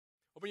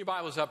Open your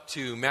Bibles up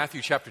to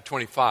Matthew chapter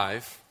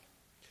 25.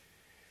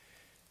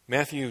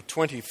 Matthew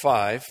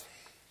 25.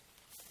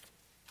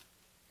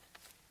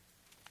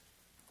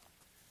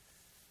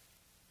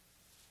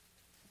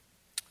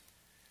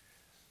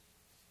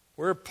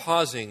 We're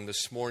pausing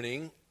this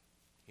morning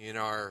in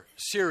our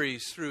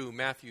series through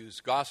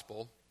Matthew's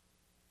Gospel.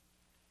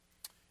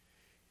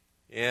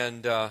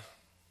 And we're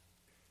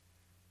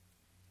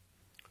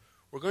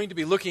going to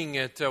be looking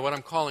at what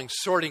I'm calling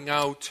sorting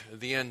out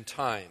the end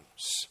times.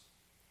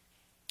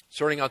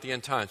 Sorting out the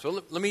end times. So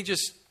let me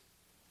just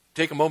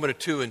take a moment or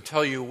two and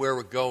tell you where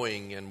we're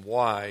going and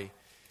why.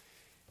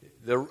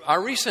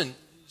 Our recent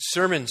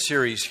sermon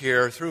series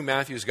here through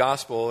Matthew's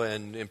Gospel,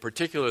 and in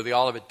particular the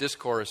Olivet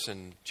Discourse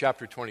in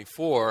chapter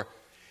 24,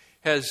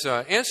 has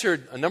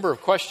answered a number of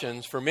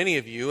questions for many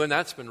of you, and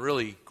that's been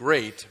really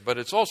great. But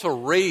it's also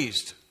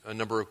raised a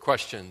number of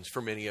questions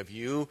for many of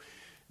you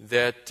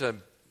that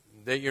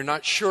you're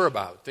not sure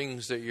about,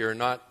 things that you're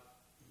not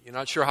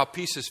sure how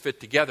pieces fit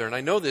together. And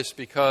I know this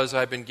because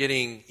I've been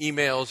getting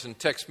emails and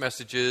text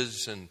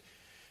messages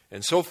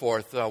and so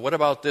forth. What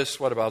about this?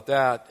 What about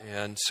that?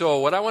 And so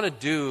what I want to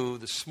do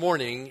this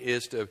morning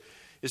is to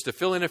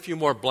fill in a few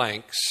more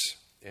blanks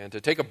and to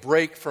take a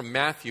break from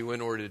Matthew in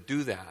order to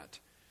do that.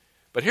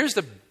 But here's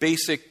the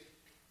basic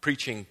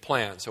preaching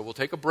plan. So we'll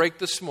take a break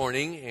this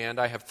morning, and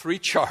I have 3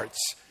 charts.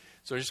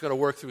 So I'm just going to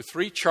work through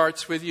 3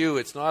 charts with you.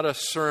 It's not a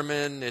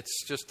sermon.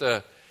 It's just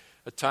a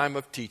time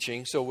of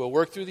teaching. So we'll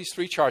work through these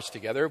 3 charts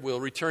together. We'll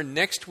return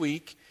next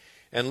week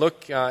and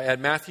look at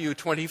Matthew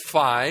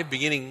 25,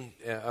 beginning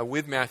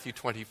with Matthew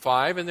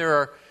 25. And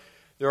there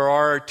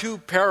are 2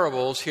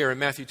 parables here in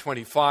Matthew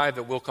 25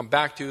 that we'll come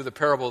back to, the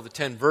parable of the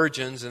 10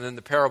 virgins and then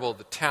the parable of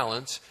the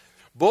talents.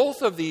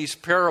 Both of these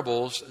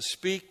parables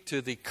speak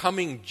to the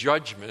coming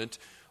judgment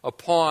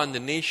upon the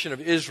nation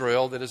of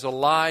Israel that is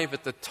alive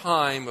at the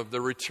time of the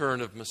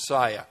return of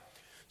Messiah.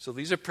 So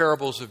these are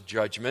parables of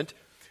judgment.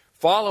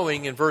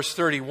 Following in verse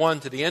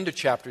 31 to the end of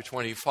chapter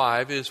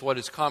 25 is what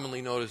is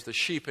commonly known as the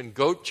sheep and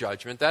goat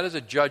judgment. That is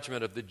a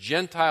judgment of the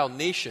Gentile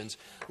nations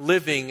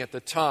living at the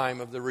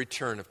time of the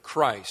return of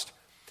Christ,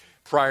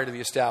 prior to the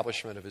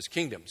establishment of his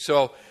kingdom.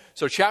 So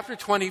chapter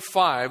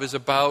 25 is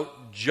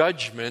about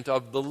judgment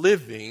of the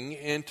living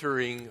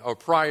entering or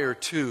prior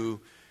to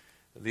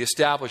the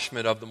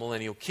establishment of the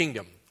millennial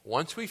kingdom.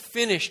 Once we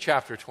finish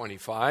chapter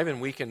 25, and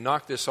we can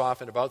knock this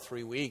off in about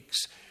 3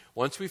 weeks,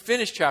 once we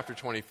finish chapter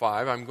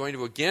 25, I'm going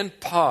to again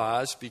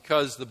pause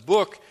because the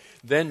book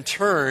then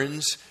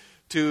turns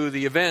to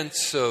the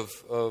events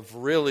of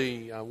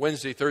really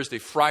Wednesday, Thursday,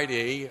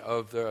 Friday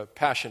of the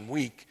Passion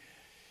Week.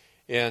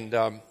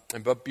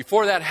 But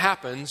before that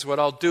happens, what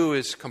I'll do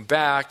is come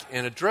back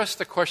and address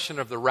the question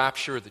of the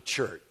rapture of the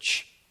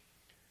church.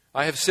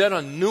 I have said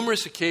on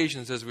numerous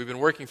occasions as we've been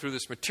working through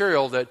this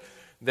material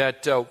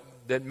that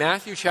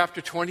Matthew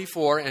chapter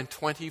 24 and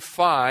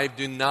 25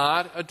 do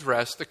not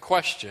address the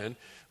question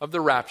of the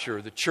rapture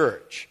of the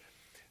church.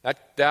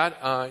 That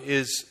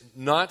is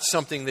not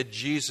something that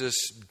Jesus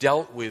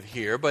dealt with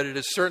here, but it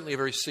is certainly a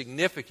very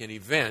significant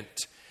event.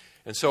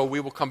 And so we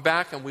will come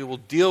back and we will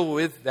deal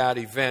with that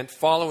event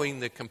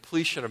following the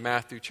completion of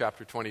Matthew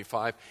chapter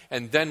 25,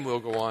 and then we'll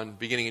go on,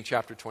 beginning in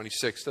chapter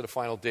 26, to the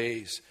final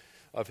days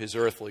of his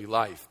earthly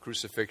life,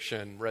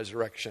 crucifixion,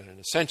 resurrection, and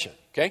ascension.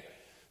 Okay?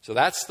 So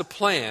that's the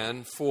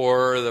plan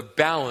for the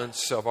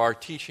balance of our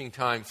teaching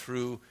time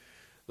through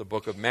the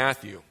book of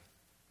Matthew.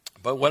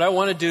 But what I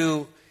want to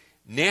do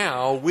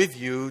now with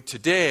you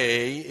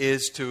today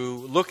is to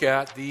look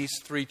at these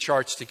 3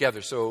 charts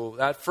together. So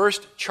that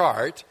first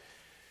chart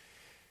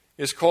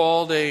is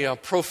called a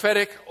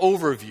prophetic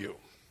overview.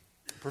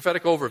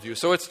 Prophetic overview.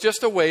 So it's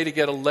just a way to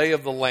get a lay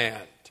of the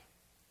land.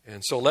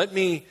 And so let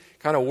me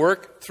kind of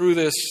work through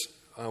this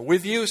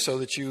with you so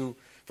that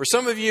for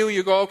some of you,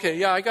 you go, okay,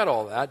 yeah, I got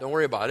all that. Don't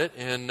worry about it.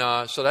 And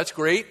so that's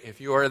great. If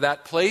you are at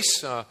that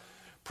place,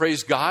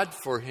 praise God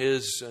for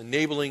his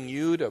enabling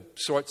you to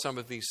sort some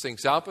of these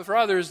things out. But for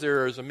others,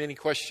 there's many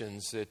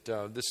questions that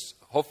this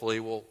hopefully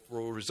will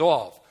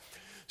resolve.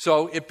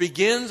 So it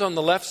begins on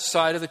the left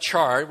side of the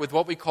chart with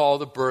what we call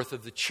the birth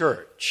of the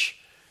church.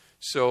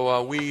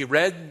 So we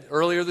read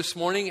earlier this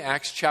morning,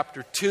 Acts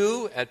chapter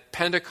 2 at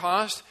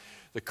Pentecost,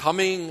 the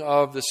coming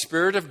of the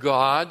Spirit of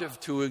God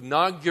to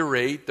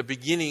inaugurate the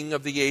beginning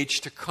of the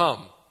age to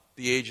come,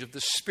 the age of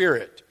the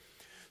Spirit.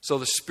 So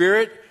the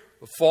Spirit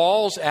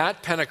falls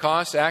at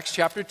Pentecost, Acts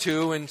chapter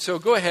 2. And so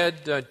go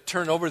ahead,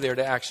 turn over there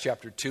to Acts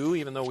chapter 2,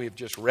 even though we've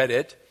just read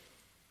it.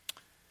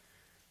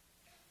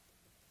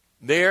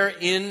 There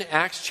in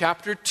Acts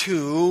chapter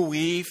 2,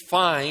 we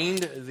find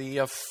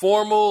the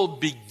formal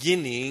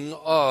beginning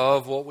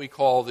of what we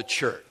call the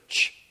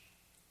church.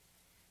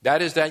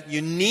 That is that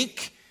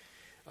unique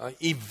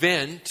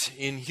event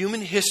in human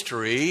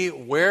history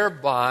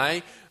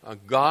whereby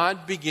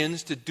God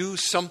begins to do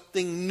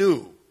something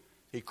new.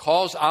 He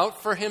calls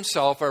out for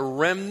himself a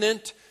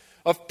remnant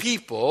of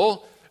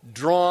people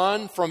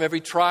drawn from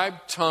every tribe,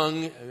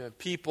 tongue,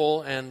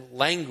 people, and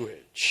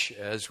language,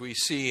 as we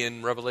see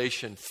in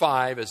Revelation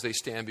 5 as they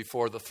stand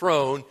before the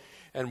throne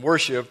and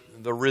worship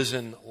the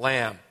risen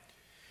Lamb.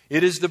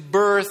 It is the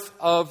birth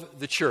of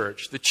the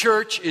church. The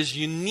church is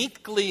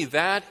uniquely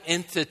that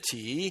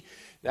entity,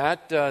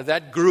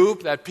 that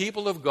group, that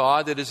people of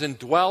God that is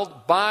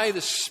indwelt by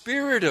the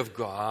Spirit of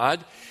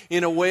God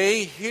in a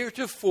way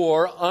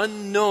heretofore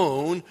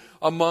unknown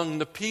among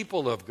the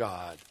people of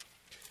God.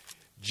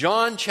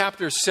 John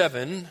chapter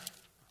 7,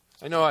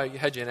 I know I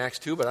had you in Acts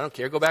 2, but I don't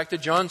care. Go back to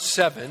John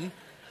 7.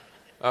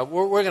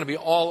 We're going to be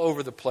all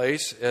over the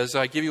place as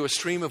I give you a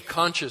stream of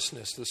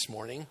consciousness this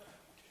morning.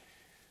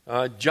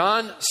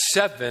 John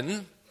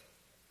 7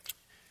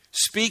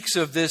 speaks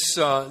of this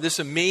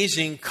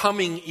amazing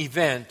coming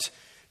event.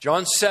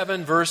 John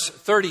 7, verse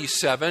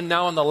 37,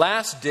 "Now on the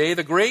last day,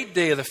 the great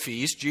day of the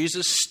feast,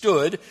 Jesus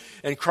stood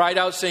and cried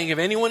out, saying, 'If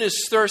anyone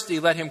is thirsty,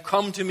 let him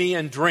come to me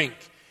and drink.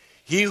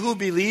 He who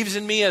believes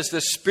in me, as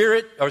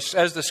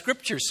the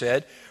Scripture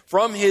said,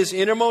 from his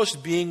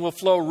innermost being will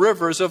flow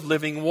rivers of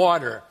living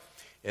water.'"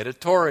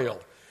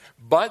 Editorial.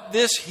 "But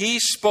this he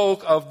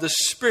spoke of the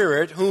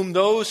Spirit, whom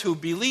those who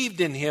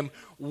believed in him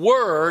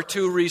were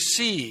to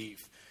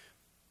receive."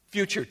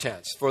 Future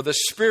tense. "For the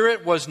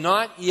Spirit was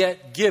not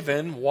yet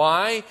given."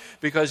 Why?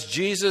 Because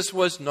Jesus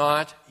was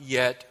not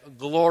yet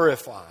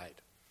glorified.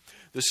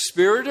 The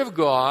Spirit of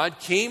God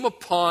came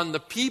upon the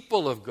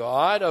people of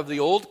God of the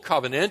Old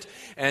Covenant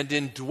and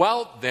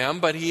indwelt them,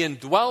 but He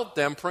indwelt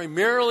them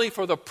primarily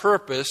for the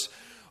purpose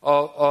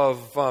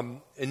of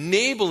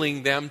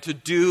enabling them to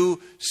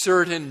do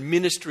certain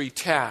ministry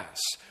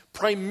tasks.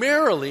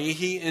 Primarily,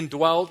 He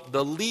indwelt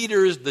the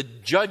leaders, the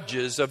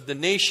judges of the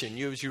nation.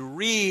 As you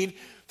read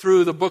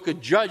through the book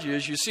of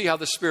Judges, you see how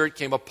the Spirit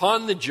came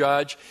upon the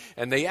judge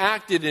and they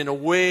acted in a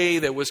way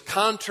that was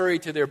contrary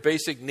to their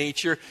basic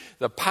nature.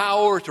 The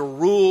power to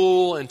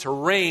rule and to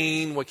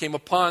reign, what came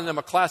upon them,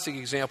 a classic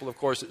example, of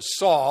course, is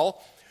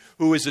Saul,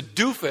 who is a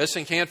doofus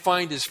and can't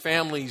find his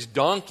family's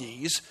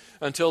donkeys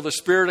until the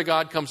Spirit of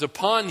God comes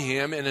upon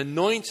him and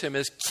anoints him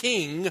as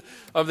king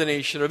of the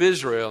nation of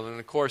Israel. And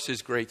of course,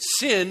 his great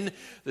sin,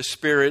 the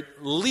Spirit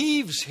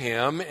leaves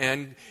him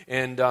and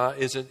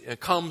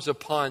comes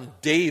upon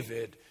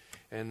David.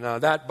 And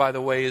that, by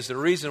the way, is the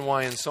reason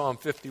why in Psalm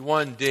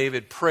 51,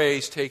 David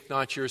prays, "Take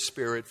not your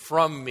Spirit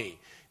from me."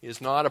 It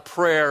is not a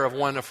prayer of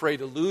one afraid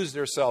to lose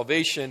their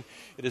salvation.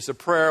 It is a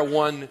prayer of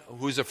one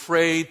who's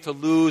afraid to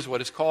lose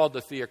what is called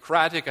the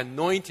theocratic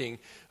anointing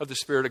of the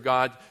Spirit of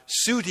God,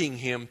 suiting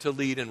him to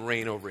lead and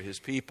reign over his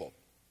people.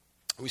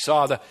 We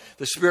saw the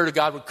Spirit of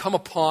God would come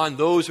upon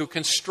those who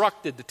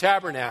constructed the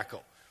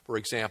tabernacle, for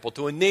example,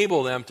 to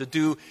enable them to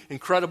do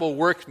incredible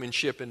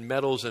workmanship in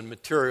metals and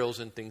materials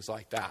and things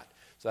like that.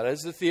 So that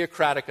is the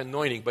theocratic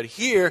anointing. But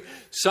here,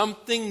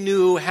 something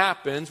new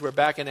happens. We're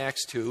back in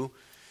Acts 2.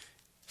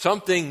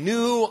 Something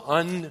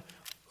new,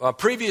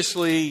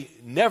 previously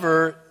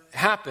never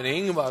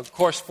happening, of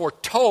course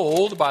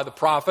foretold by the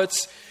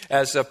prophets,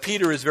 as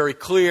Peter is very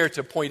clear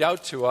to point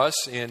out to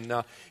us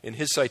in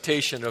his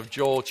citation of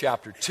Joel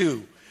chapter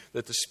 2,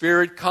 that the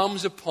Spirit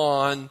comes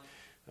upon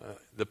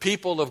the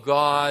people of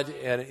God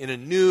in a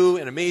new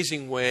and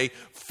amazing way,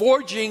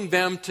 forging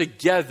them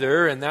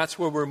together, and that's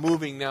where we're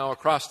moving now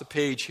across the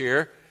page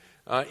here,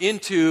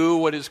 into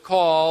what is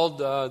called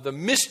the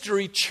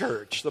mystery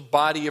church, the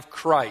body of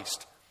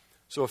Christ.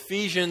 So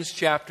Ephesians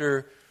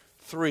chapter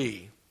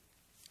 3,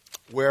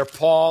 where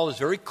Paul is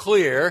very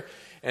clear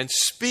and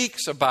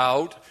speaks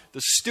about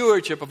the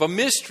stewardship of a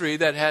mystery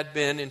that had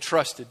been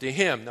entrusted to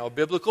him. Now, a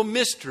biblical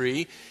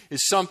mystery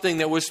is something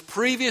that was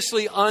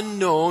previously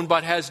unknown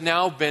but has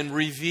now been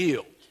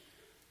revealed.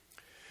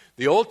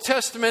 The Old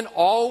Testament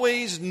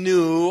always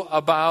knew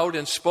about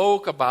and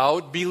spoke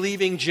about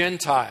believing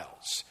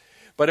Gentiles,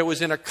 but it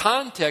was in a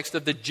context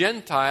of the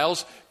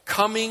Gentiles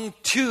coming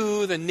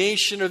to the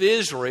nation of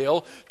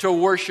Israel to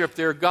worship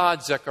their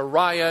God.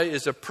 Zechariah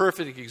is a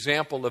perfect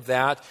example of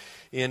that.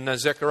 In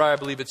Zechariah, I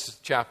believe it's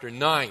chapter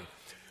 9.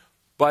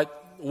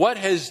 But what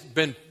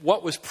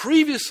was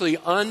previously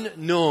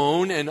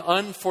unknown and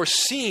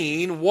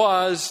unforeseen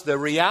was the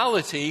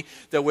reality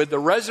that with the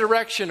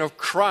resurrection of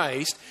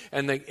Christ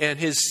and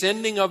his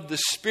sending of the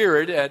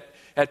Spirit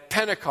at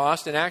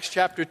Pentecost in Acts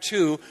chapter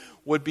 2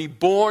 would be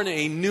born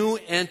a new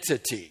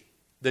entity.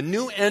 The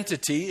new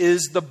entity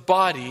is the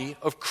body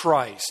of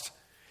Christ.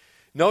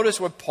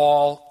 Notice what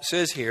Paul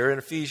says here in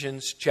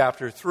Ephesians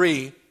chapter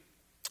 3.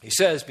 He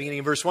says, beginning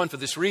in verse 1, "For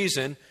this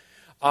reason,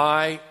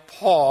 I,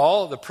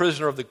 Paul, the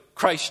prisoner of the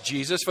Christ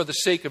Jesus, for the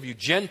sake of you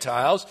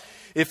Gentiles,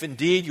 if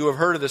indeed you have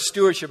heard of the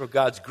stewardship of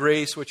God's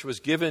grace, which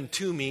was given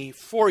to me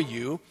for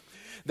you,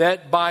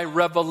 that by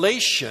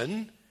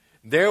revelation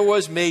there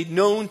was made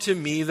known to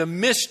me the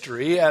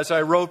mystery, as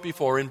I wrote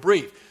before in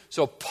brief."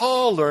 So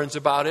Paul learns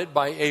about it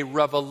by a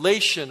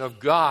revelation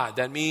of God.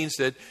 That means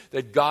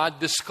that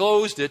God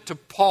disclosed it to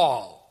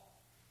Paul.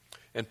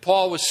 And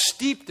Paul was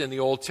steeped in the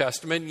Old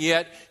Testament,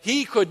 yet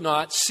he could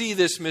not see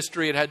this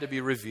mystery. It had to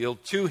be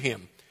revealed to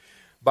him.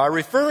 By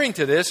referring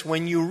to this,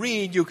 when you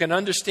read, you can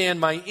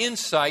understand my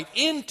insight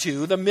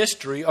into the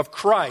mystery of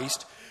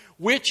Christ,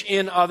 which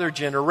in other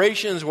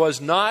generations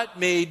was not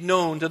made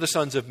known to the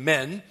sons of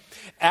men,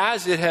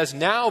 as it has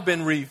now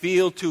been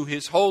revealed to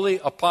his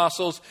holy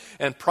apostles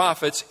and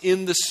prophets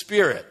in the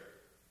Spirit.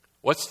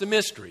 What's the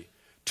mystery?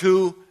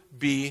 To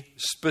be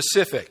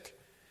specific,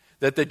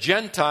 that the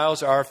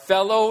Gentiles are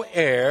fellow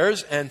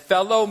heirs and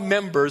fellow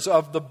members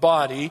of the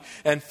body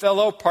and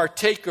fellow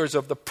partakers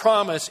of the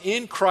promise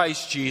in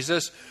Christ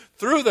Jesus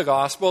through the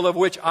gospel, of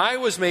which I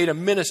was made a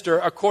minister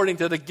according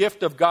to the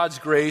gift of God's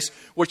grace,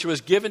 which was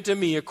given to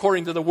me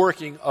according to the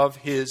working of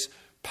his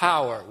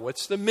power.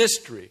 What's the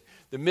mystery?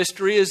 The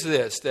mystery is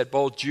this, that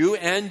both Jew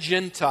and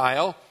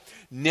Gentile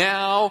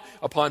now,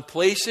 upon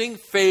placing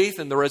faith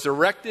in the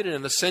resurrected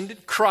and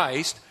ascended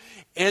Christ,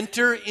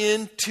 enter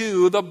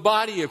into the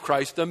body of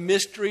Christ, the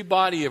mystery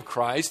body of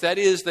Christ. That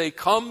is, they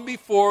come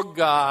before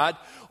God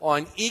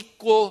on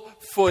equal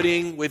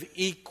footing with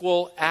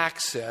equal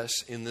access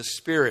in the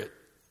Spirit.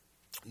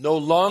 No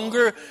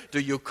longer do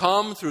you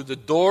come through the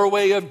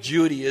doorway of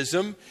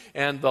Judaism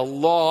and the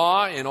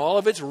law and all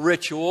of its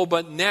ritual,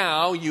 but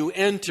now you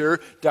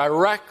enter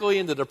directly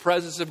into the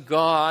presence of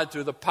God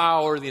through the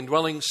power of the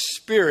indwelling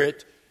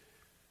Spirit,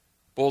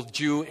 both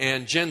Jew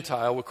and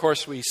Gentile. Of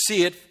course, we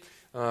see it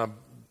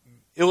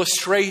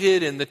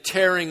illustrated in the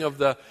tearing of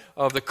the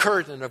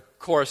curtain, of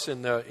course,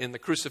 in the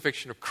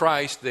crucifixion of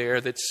Christ there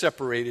that's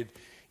separated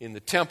in the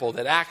temple.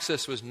 That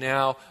access was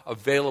now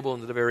available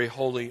into the very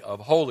holy of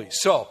holies.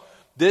 So,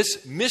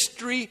 this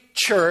mystery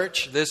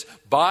church, this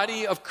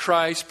body of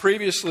Christ,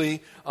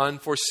 previously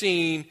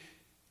unforeseen,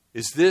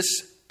 is this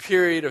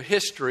period of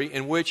history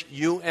in which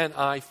you and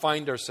I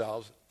find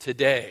ourselves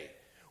today.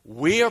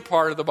 We are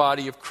part of the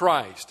body of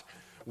Christ.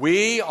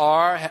 We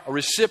are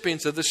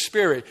recipients of the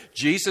Spirit.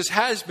 Jesus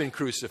has been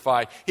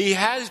crucified. He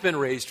has been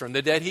raised from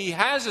the dead. He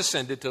has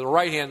ascended to the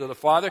right hand of the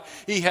Father.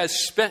 He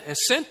has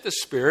sent the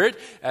Spirit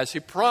as He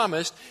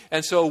promised.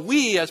 And so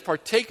we, as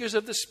partakers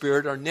of the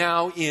Spirit, are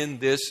now in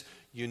this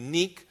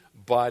unique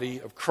body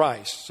of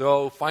Christ.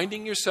 So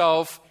finding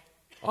yourself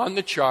on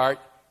the chart,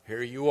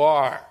 here you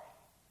are.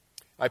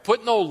 I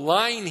put no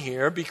line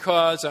here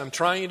because I'm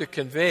trying to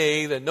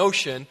convey the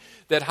notion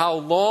that how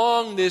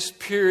long this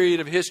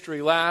period of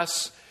history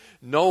lasts,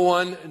 no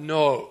one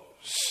knows.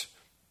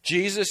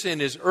 Jesus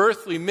in his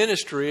earthly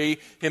ministry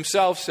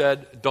himself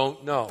said,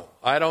 don't know.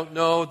 I don't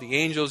know. The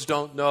angels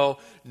don't know.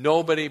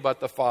 Nobody but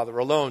the Father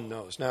alone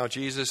knows. Now,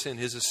 Jesus in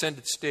his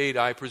ascended state,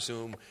 I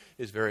presume,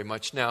 is very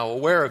much now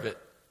aware of it.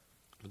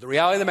 But the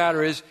reality of the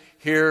matter is,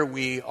 here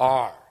we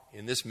are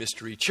in this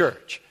mystery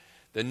church.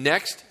 The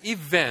next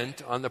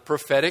event on the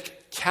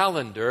prophetic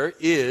calendar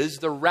is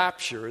the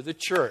rapture of the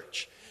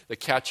church. The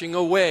catching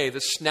away,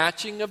 the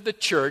snatching of the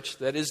church,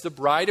 that is the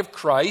bride of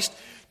Christ,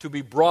 to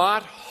be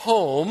brought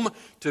home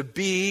to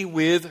be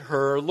with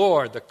her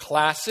Lord. The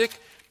classic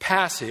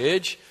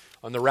passage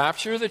on the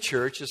rapture of the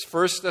church is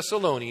 1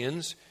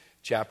 Thessalonians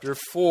chapter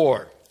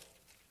 4.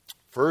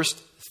 1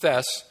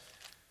 Thess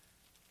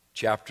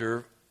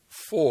chapter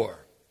 4.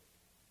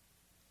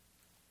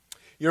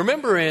 You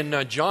remember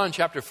in John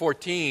chapter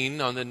 14,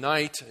 on the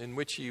night in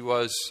which he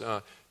was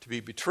to be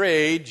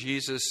betrayed,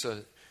 Jesus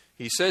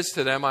he says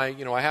to them, I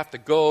have to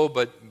go,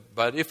 but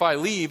if I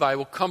leave, I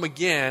will come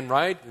again,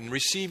 right, and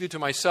receive you to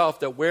myself,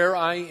 that where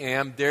I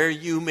am, there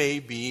you may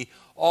be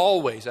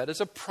always. That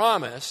is a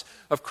promise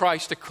of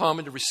Christ to come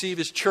and to receive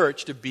his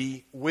church to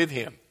be with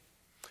him.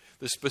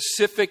 The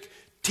specific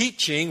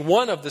teaching,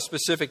 one of the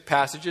specific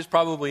passages,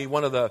 probably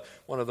one of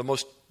the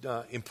most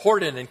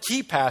important and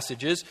key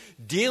passages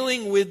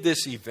dealing with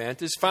this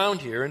event, is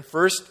found here in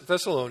 1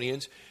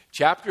 Thessalonians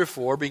chapter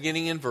 4,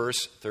 beginning in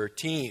verse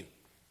 13.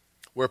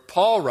 Where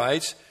Paul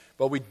writes,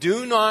 but we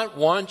do not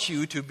want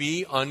you to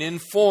be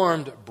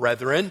uninformed,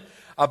 brethren,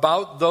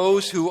 about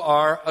those who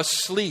are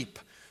asleep,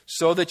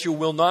 so that you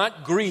will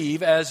not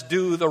grieve as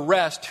do the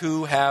rest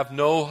who have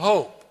no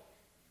hope.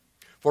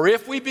 For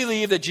if we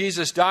believe that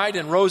Jesus died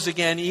and rose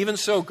again, even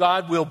so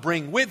God will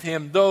bring with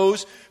him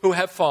those who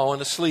have fallen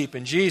asleep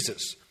in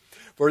Jesus.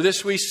 For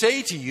this we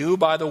say to you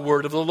by the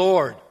word of the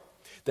Lord,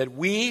 that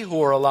we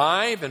who are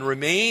alive and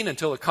remain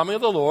until the coming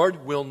of the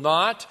Lord will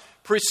not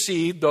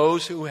precede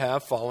those who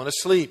have fallen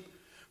asleep.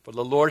 For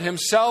the Lord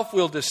himself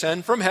will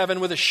descend from heaven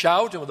with a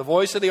shout and with the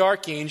voice of the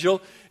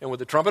archangel and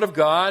with the trumpet of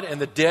God, and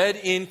the dead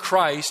in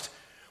Christ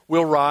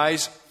will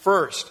rise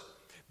first.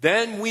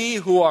 Then we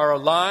who are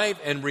alive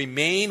and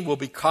remain will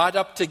be caught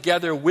up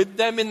together with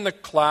them in the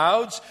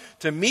clouds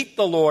to meet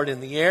the Lord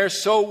in the air,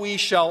 so we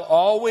shall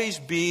always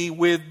be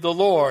with the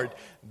Lord.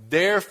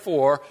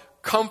 Therefore,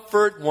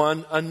 comfort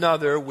one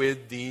another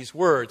with these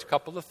words. A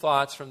couple of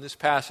thoughts from this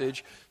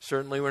passage.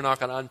 Certainly we're not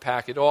going to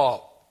unpack it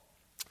all.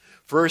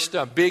 First,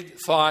 a big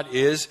thought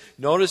is,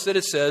 notice that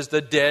it says the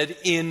dead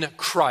in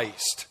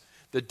Christ.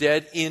 The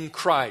dead in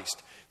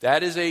Christ.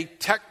 That is a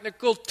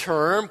technical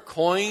term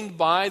coined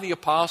by the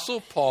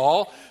Apostle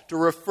Paul to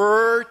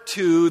refer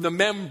to the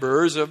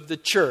members of the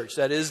church.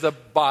 That is the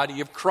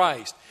body of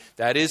Christ.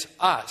 That is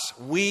us.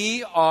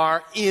 We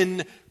are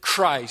in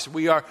Christ.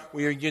 We are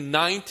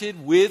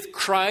united with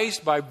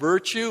Christ by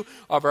virtue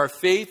of our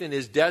faith in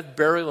his death,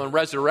 burial, and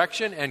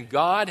resurrection. And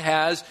God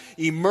has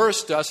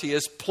immersed us. He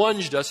has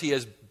plunged us. He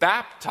has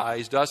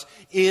baptized us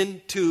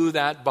into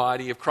that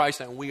body of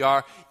Christ. And we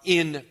are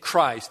in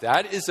Christ.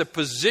 That is a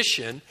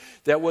position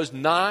that was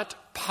not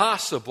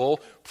possible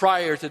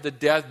prior to the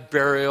death,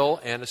 burial,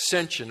 and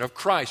ascension of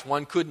Christ.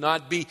 One could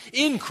not be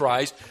in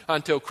Christ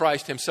until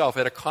Christ himself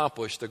had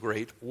accomplished the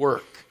great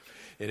work.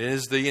 It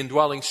is the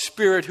indwelling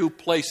Spirit who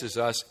places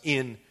us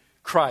in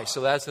Christ.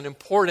 So that's an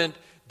important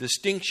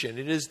distinction.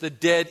 It is the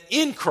dead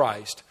in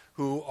Christ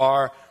who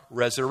are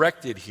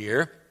resurrected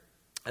here,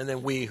 and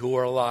then we who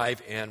are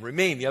alive and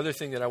remain. The other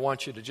thing that I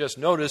want you to just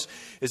notice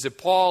is that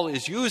Paul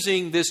is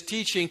using this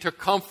teaching to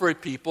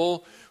comfort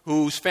people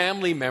whose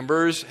family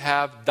members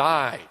have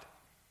died.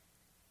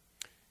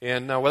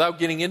 And without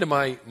getting into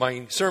my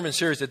sermon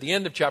series at the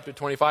end of chapter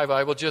 25,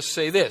 I will just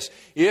say this.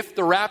 If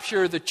the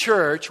rapture of the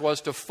church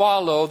was to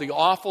follow the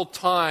awful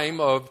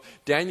time of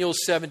Daniel's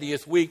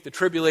 70th week, the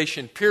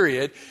tribulation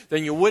period,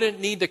 then you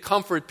wouldn't need to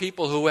comfort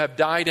people who have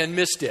died and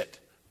missed it.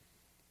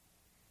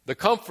 The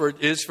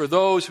comfort is for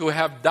those who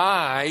have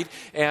died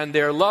and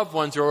their loved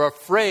ones are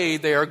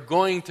afraid they are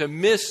going to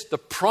miss the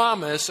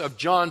promise of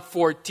John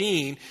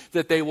 14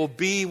 that they will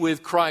be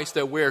with Christ,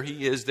 that where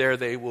he is, there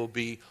they will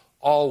be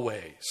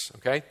always.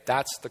 Okay?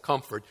 That's the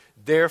comfort.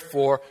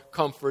 Therefore,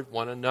 comfort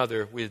one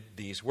another with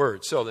these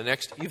words. So the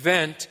next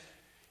event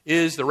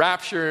is the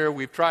rapture.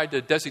 We've tried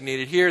to designate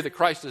it here, that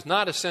Christ does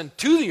not ascend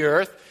to the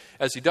earth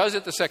as he does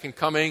at the second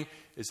coming,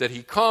 is that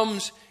he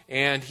comes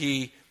and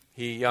he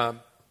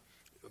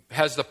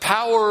has the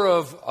power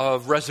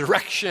of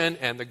resurrection,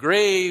 and the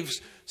graves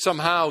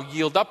somehow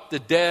yield up the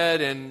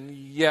dead. And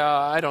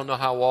I don't know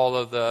how all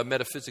of the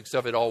metaphysics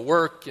of it all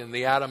work, and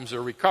the atoms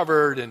are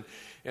recovered and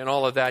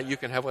all of that. You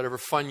can have whatever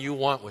fun you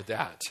want with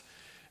that.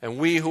 And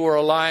we who are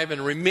alive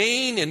and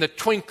remain in the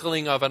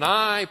twinkling of an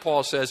eye,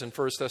 Paul says in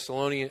 1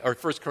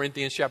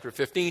 Corinthians chapter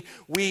 15,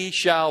 we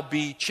shall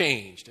be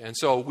changed. And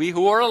so we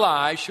who are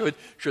alive,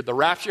 should the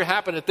rapture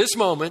happen at this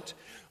moment,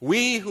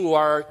 we who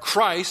are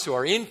Christ, who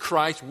are in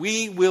Christ,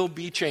 we will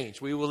be changed.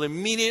 We will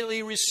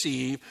immediately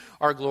receive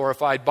our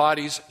glorified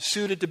bodies,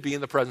 suited to be in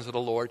the presence of the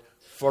Lord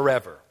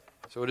forever.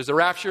 So it is the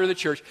rapture of the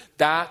church.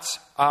 That's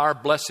our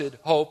blessed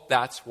hope.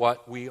 That's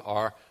what we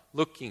are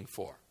looking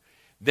for.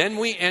 Then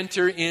we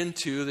enter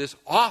into this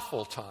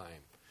awful time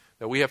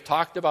that we have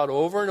talked about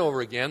over and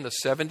over again, the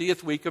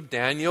 70th week of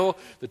Daniel,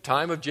 the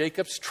time of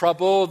Jacob's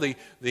trouble,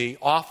 the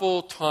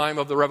awful time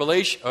of the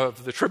revelation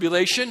of the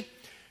tribulation,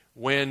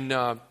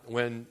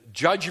 when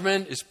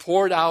judgment is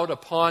poured out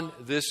upon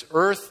this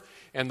earth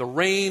and the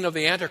reign of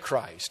the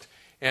Antichrist.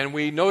 And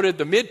we noted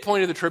the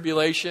midpoint of the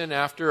tribulation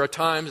after a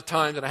time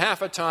and a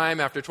half a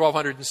time, after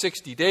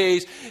 1,260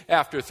 days,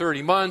 after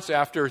 30 months,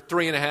 after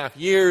 3.5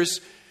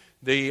 years.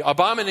 The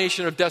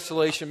abomination of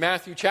desolation,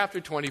 Matthew chapter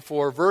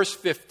 24, verse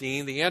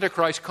 15. The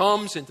Antichrist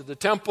comes into the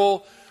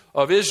temple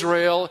of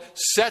Israel,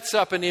 sets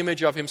up an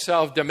image of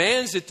himself,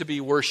 demands it to be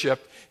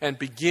worshipped, and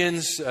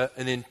begins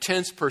an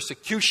intense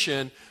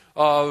persecution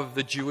of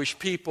the Jewish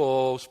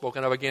people,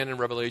 spoken of again in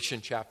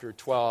Revelation chapter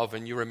 12.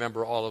 And you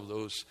remember all of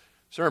those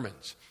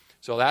sermons.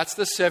 So that's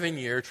the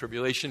 7-year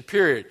tribulation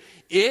period.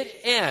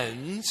 It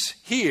ends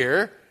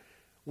here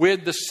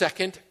with the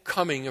second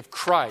coming of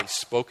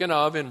Christ, spoken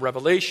of in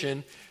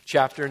Revelation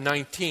chapter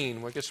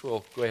 19. Well, I guess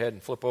we'll go ahead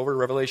and flip over to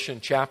Revelation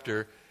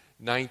chapter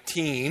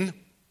 19.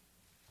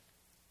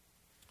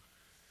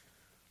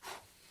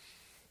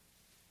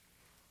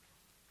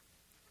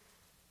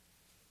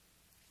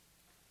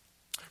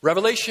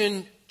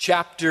 Revelation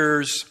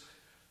chapters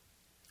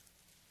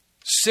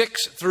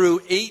 6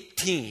 through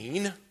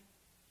 18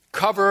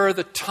 cover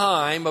the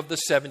time of the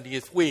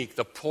 70th week,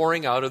 the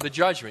pouring out of the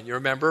judgment. You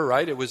remember,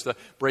 right? It was the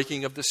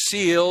breaking of the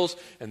seals,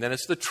 and then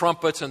it's the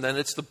trumpets, and then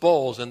it's the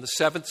bowls. And the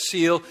seventh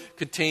seal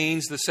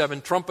contains the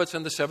 7 trumpets,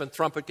 and the 7th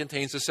trumpet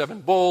contains the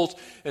 7 bowls.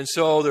 And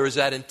so there is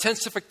that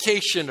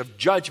intensification of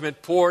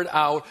judgment poured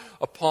out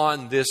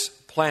upon this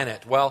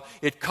planet. Well,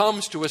 it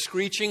comes to a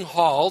screeching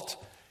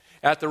halt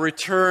at the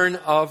return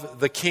of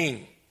the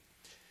King.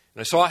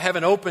 And I saw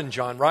heaven open,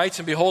 John writes,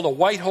 and behold, a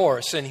white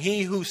horse, and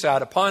he who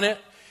sat upon it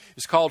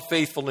is called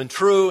Faithful and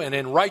True, and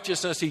in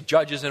righteousness he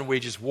judges and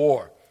wages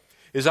war.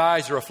 His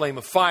eyes are a flame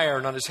of fire,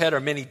 and on his head are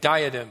many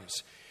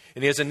diadems.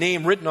 And he has a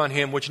name written on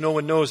him which no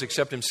one knows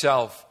except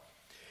himself.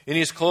 And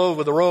he is clothed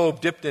with a robe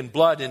dipped in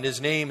blood, and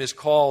his name is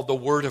called the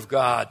Word of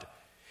God.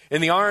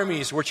 And the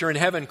armies which are in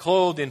heaven,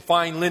 clothed in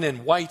fine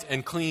linen, white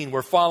and clean,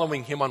 were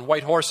following him on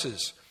white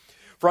horses.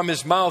 From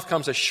his mouth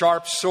comes a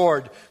sharp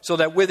sword, so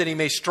that with it he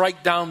may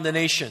strike down the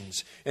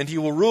nations. And he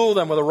will rule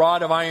them with a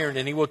rod of iron,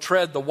 and he will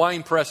tread the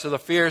winepress of the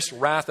fierce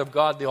wrath of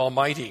God the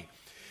Almighty.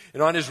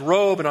 And on his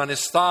robe and on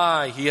his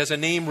thigh he has a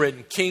name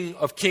written, King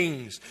of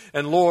Kings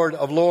and Lord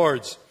of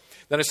Lords.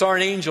 Then I saw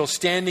an angel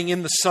standing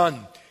in the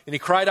sun, and he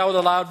cried out with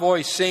a loud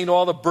voice, saying to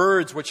all the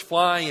birds which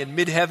fly in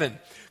mid-heaven,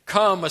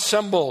 Come,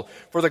 assemble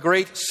for the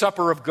great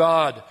supper of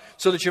God,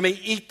 so that you may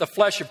eat the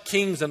flesh of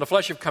kings and the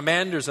flesh of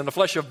commanders and the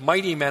flesh of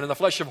mighty men and the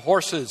flesh of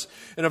horses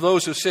and of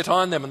those who sit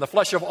on them and the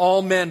flesh of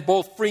all men,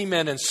 both free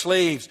men and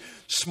slaves,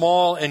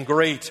 small and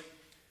great.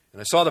 And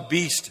I saw the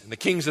beast and the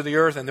kings of the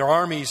earth and their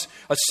armies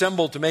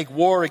assembled to make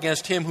war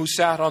against him who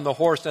sat on the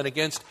horse and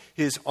against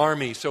his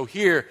army. So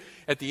here,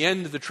 at the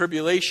end of the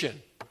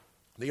tribulation,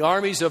 the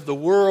armies of the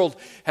world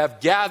have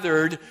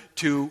gathered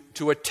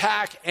to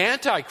attack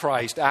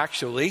Antichrist,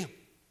 actually.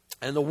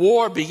 And the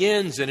war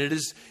begins, and it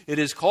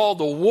is called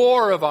the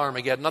War of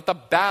Armageddon, not the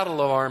Battle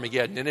of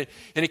Armageddon. And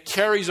it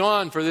carries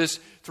on for this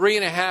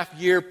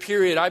 3.5-year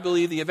period. I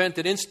believe the event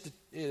that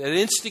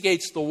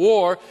instigates the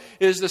war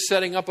is the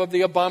setting up of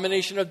the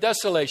abomination of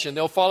desolation.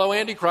 They'll follow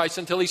Antichrist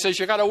until he says,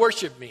 you got to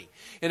worship me.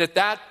 And at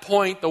that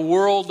point, the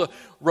world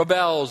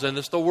rebels, and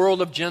it's the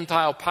world of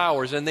Gentile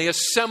powers, and they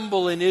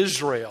assemble in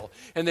Israel,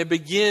 and they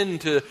begin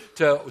to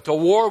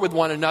war with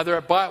one another.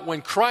 But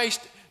when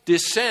Christ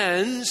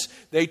descends,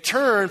 they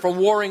turn from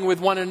warring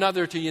with one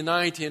another to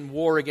unite in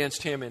war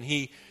against him, and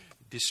he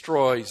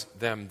destroys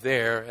them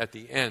there at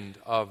the end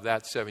of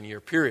that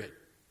 7-year period.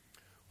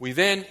 We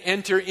then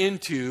enter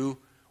into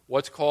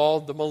what's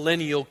called the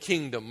millennial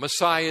kingdom,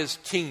 Messiah's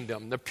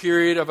kingdom, the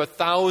period of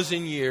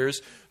 1,000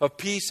 years of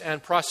peace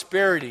and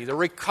prosperity, the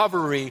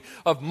recovery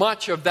of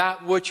much of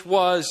that which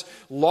was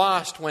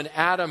lost when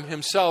Adam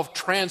himself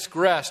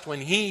transgressed, when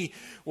he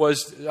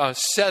was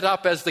set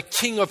up as the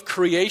king of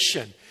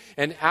creation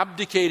and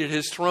abdicated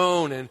his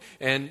throne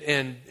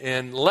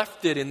and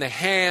left it in the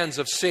hands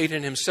of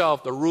Satan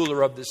himself, the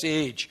ruler of this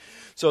age.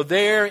 So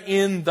there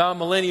in the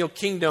millennial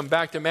kingdom,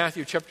 back to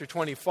Matthew chapter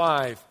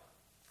 25,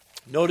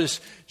 notice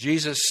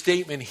Jesus'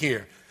 statement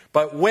here.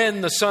 But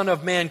when the Son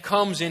of Man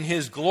comes in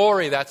his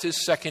glory, that's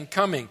his second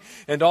coming,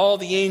 and all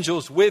the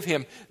angels with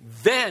him,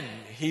 then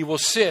he will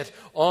sit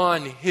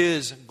on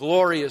his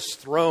glorious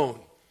throne.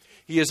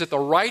 He is at the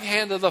right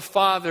hand of the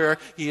Father.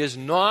 He is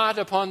not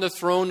upon the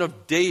throne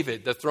of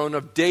David. The throne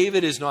of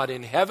David is not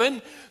in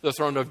heaven. The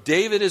throne of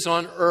David is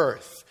on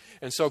earth.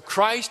 And so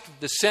Christ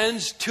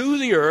descends to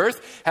the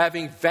earth,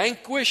 having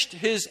vanquished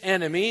his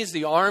enemies,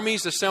 the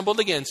armies assembled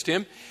against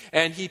him,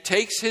 and he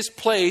takes his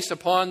place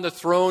upon the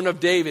throne of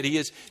David. He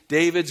is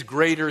David's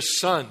greater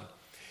son.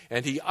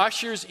 And he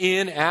ushers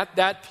in at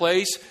that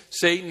place,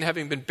 Satan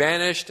having been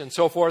banished and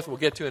so forth, we'll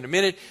get to in a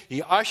minute.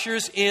 He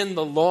ushers in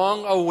the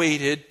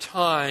long-awaited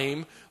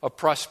time of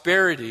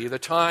prosperity, the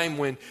time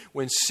when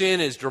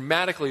sin is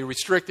dramatically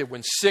restricted,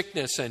 when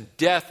sickness and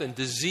death and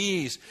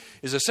disease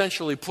is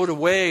essentially put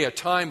away, a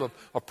time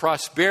of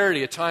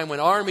prosperity, a time when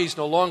armies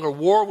no longer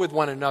war with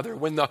one another,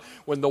 when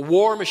the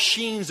war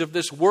machines of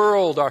this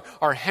world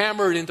are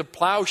hammered into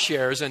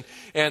plowshares, and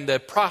the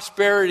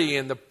prosperity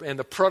and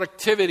the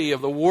productivity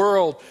of the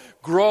world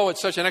grow at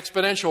such an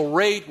exponential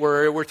rate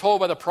where we're told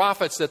by the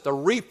prophets that the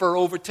reaper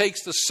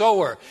overtakes the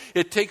sower.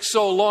 It takes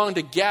so long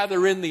to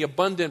gather in the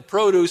abundant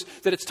produce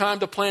that it's time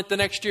to plant the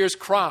next year's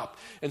crop.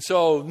 And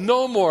so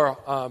no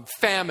more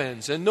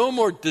famines and no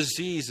more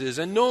diseases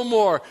and no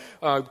more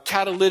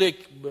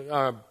catalytic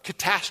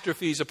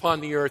catastrophes upon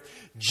the earth.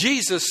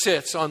 Jesus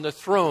sits on the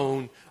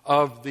throne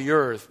of the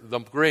earth, the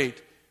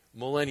great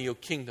millennial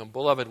kingdom.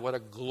 Beloved, what a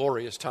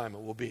glorious time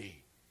it will be.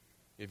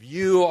 If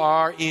you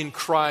are in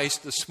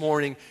Christ this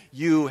morning,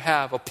 you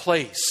have a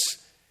place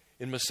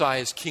in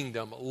Messiah's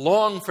kingdom.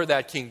 Long for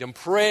that kingdom.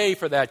 Pray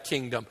for that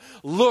kingdom.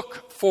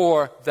 Look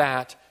for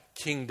that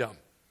kingdom.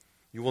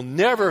 You will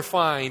never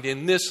find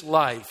in this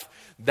life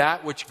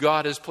that which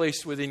God has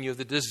placed within you,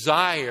 the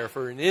desire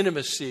for an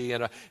intimacy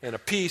and a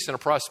peace and a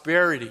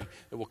prosperity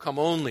that will come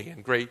only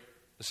in great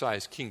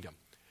Messiah's kingdom.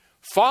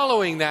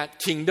 Following that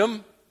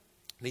kingdom,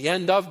 the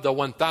end of the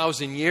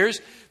 1,000 years,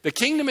 the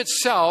kingdom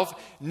itself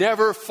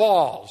never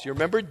falls. You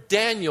remember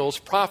Daniel's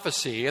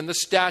prophecy and the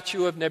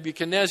statue of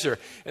Nebuchadnezzar.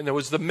 And there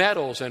was the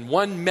metals, and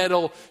one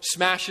metal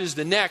smashes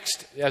the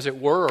next, as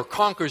it were, or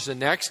conquers the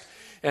next.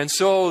 And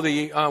so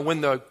when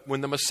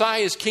the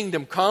Messiah's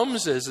kingdom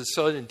comes, as it's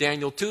said in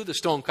Daniel 2, the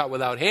stone cut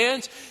without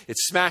hands, it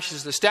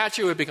smashes the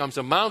statue, it becomes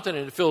a mountain,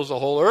 and it fills the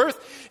whole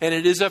earth. And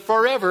it is a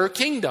forever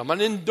kingdom, an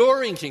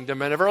enduring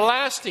kingdom, an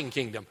everlasting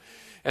kingdom.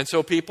 And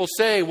so people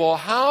say, well,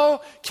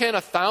 how can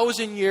a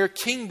 1,000-year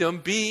kingdom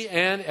be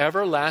an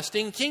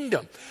everlasting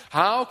kingdom?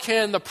 How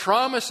can the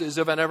promises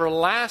of an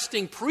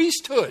everlasting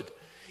priesthood,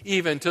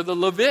 even to the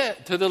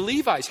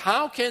Levites,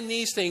 how can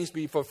these things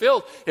be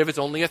fulfilled if it's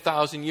only a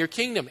 1,000-year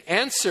kingdom?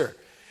 Answer,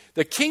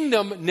 the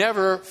kingdom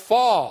never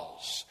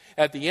falls.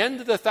 At the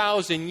end of the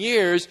 1,000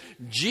 years,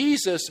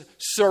 Jesus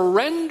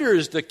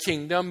surrenders the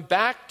kingdom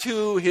back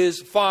to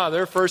his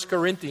Father. 1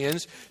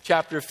 Corinthians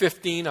chapter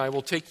 15, I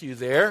will take you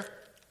there,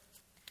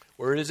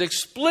 where it is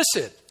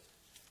explicit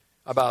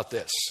about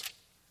this.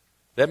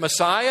 That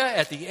Messiah,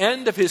 at the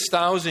end of his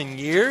 1,000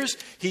 years,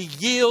 he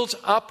yields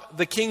up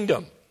the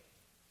kingdom.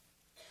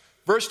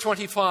 Verse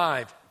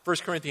 25, 1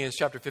 Corinthians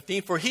chapter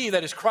 15, for he,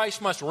 that is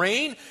Christ, must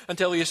reign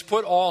until he has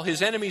put all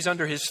his enemies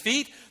under his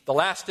feet. The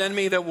last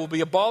enemy that will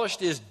be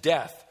abolished is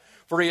death.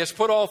 For he has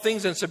put all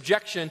things in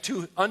subjection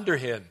under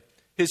him.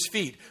 his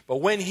feet. But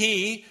when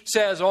he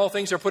says all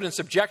things are put in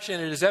subjection,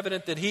 it is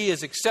evident that he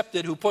is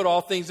accepted who put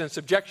all things in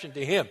subjection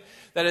to him.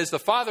 That is, the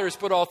Father has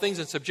put all things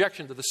in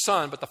subjection to the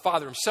Son, but the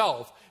Father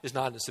himself is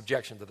not in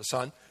subjection to the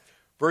Son.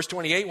 Verse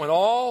 28, when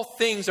all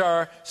things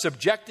are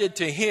subjected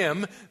to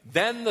him,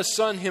 then the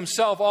Son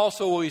himself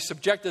also will be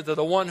subjected to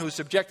the one who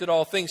subjected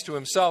all things to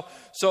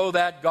himself, so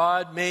that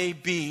God may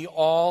be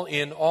all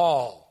in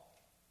all.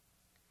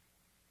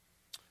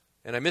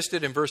 And I missed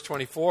it in verse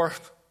 24.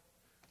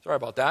 Sorry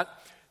about that.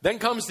 Then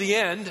comes the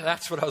end.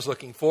 That's what I was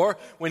looking for.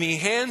 When he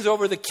hands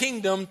over the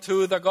kingdom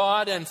to the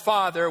God and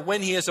Father,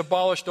 when he has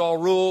abolished all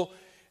rule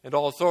and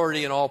all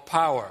authority and all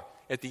power.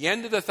 At the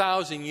end of the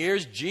 1,000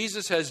 years,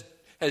 Jesus has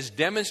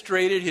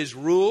demonstrated his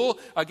rule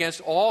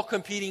against all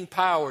competing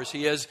powers.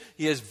 He has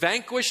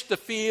vanquished the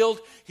field.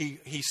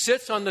 He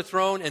sits on the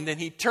throne, and then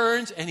he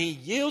turns and he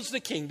yields the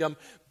kingdom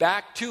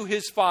back to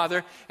his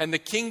Father, and the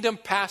kingdom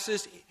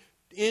passes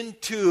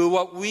into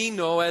what we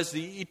know as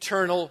the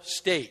eternal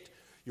state.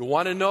 You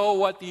want to know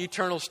what the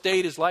eternal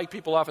state is like?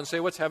 People often say,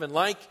 what's heaven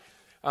like?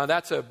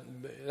 That's a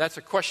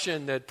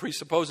question that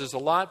presupposes a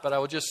lot, but I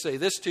will just say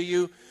this to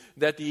you,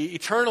 that the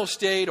eternal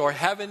state, or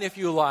heaven if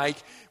you like,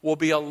 will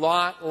be a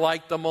lot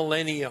like the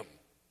millennium.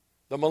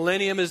 The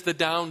millennium is the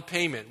down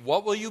payment.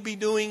 What will you be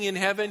doing in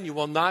heaven? You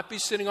will not be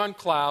sitting on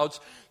clouds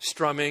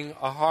strumming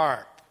a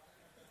harp.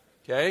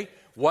 Okay?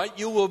 What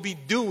you will be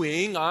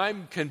doing,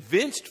 I'm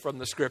convinced from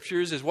the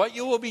Scriptures, is what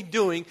you will be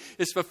doing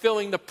is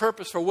fulfilling the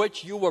purpose for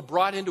which you were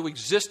brought into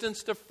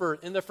existence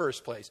in the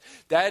first place.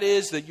 That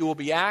is, that you will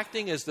be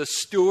acting as the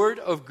steward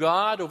of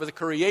God over the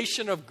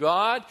creation of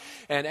God.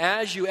 And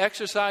as you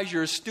exercise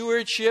your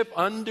stewardship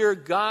under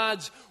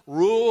God's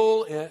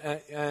rule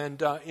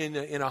and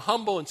in a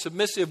humble and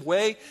submissive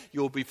way,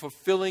 you will be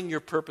fulfilling your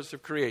purpose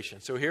of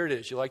creation. So here it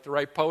is. You like to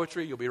write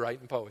poetry? You'll be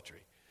writing poetry.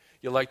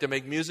 You like to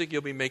make music,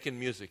 you'll be making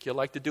music. You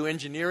like to do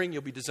engineering,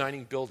 you'll be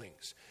designing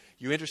buildings.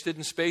 You interested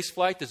in space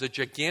flight? There's a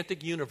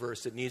gigantic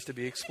universe that needs to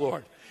be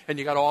explored. And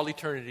you got all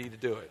eternity to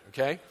do it,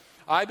 okay?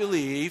 I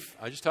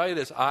just tell you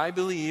this, I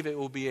believe it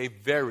will be a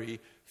very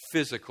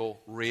physical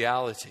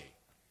reality.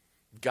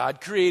 God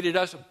created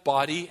us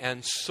body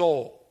and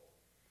soul.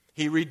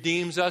 He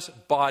redeems us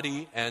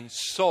body and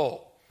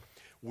soul.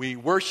 We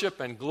worship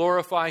and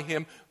glorify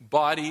him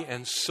body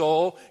and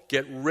soul.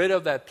 Get rid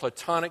of that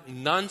Platonic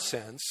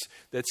nonsense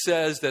that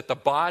says that the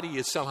body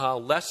is somehow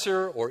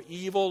lesser or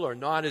evil or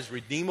not as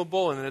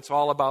redeemable, and it's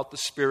all about the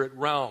spirit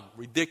realm.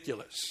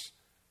 Ridiculous.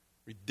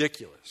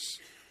 Ridiculous.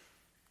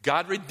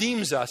 God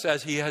redeems us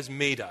as he has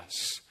made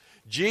us.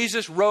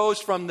 Jesus rose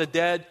from the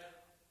dead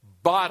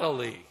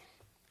bodily.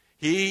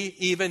 He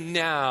even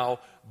now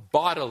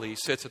bodily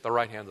sits at the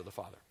right hand of the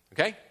Father.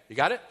 Okay? You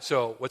got it?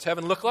 So what's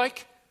heaven look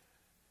like?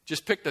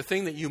 Just pick the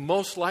thing that you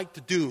most like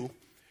to do,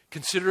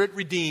 consider it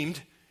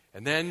redeemed,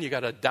 and then you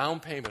got a down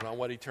payment on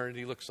what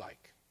eternity looks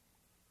like.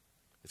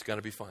 It's going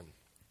to be fun.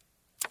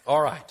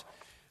 All right.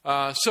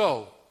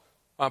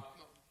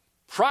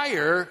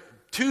 Prior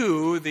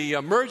to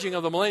the merging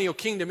of the millennial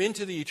kingdom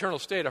into the eternal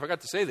state, I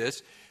forgot to say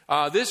this,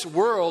 this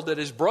world that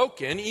is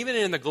broken, even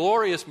in the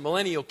glorious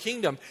millennial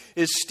kingdom,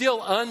 is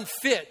still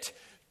unfit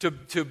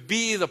to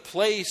be the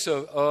place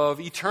of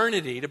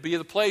eternity, to be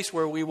the place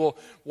where we will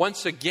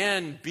once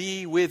again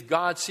be with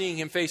God, seeing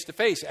him face to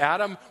face.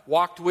 Adam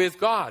walked with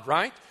God,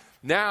 right?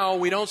 Now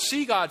we don't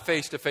see God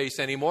face to face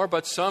anymore,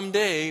 but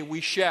someday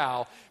we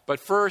shall. But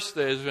first,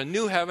 there's a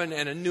new heaven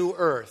and a new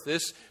earth.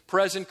 This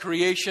present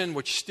creation,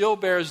 which still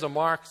bears the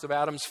marks of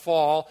Adam's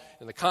fall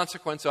and the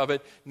consequence of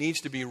it,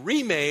 needs to be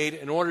remade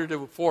in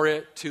order for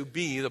it to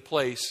be the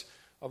place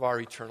of our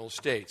eternal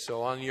state.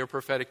 So on your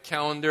prophetic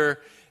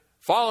calendar,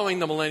 following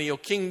the millennial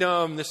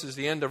kingdom, this is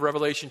the end of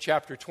Revelation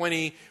chapter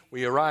 20.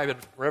 We arrive at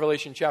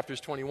Revelation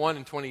chapters 21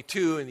 and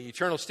 22 in the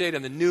eternal state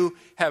and the new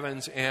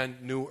heavens and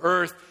new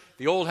earth.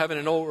 The old heaven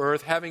and old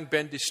earth having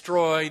been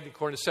destroyed,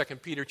 according to 2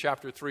 Peter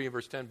chapter 3 and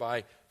verse 10,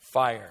 by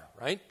fire,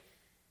 right?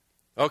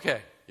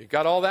 Okay, you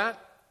got all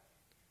that?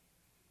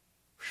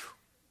 Whew.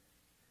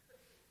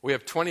 We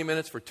have 20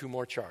 minutes for 2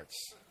 more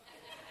charts.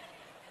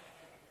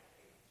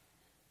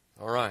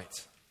 All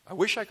right. I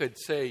wish I could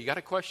say, you got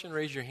a question,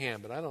 raise your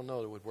hand, but I don't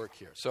know that it would work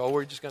here. So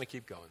we're just going to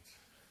keep going.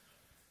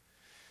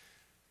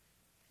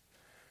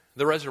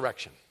 The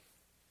resurrection.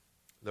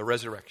 The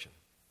resurrection.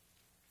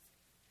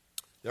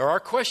 There are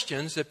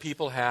questions that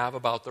people have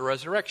about the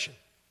resurrection.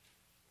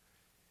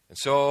 And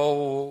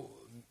so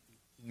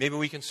maybe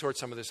we can sort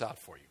some of this out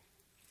for you.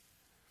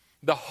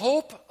 The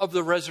hope of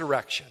the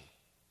resurrection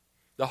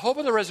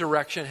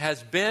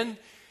has been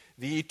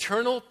the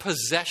eternal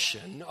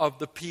possession of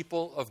the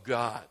people of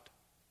God.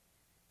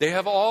 They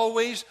have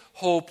always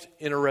hoped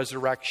in a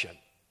resurrection.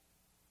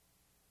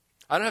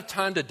 I don't have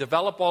time to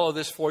develop all of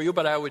this for you,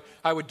 but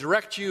I would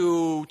direct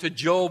you to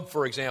Job,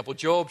 for example.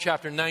 Job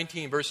chapter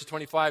 19, verses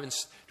 25 and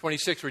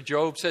 26, where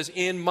Job says,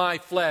 "In my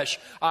flesh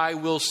I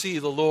will see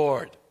the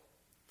Lord."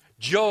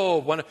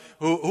 Job,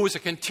 who was a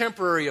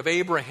contemporary of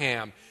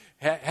Abraham,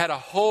 had a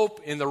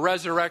hope in the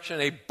resurrection,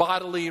 a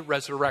bodily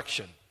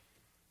resurrection.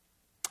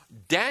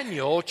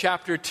 Daniel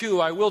chapter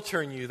 2, I will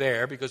turn you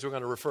there because we're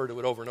going to refer to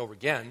it over and over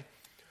again.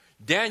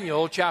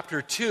 Daniel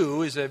chapter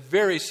 2 is a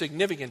very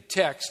significant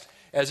text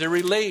as it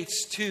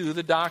relates to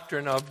the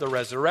doctrine of the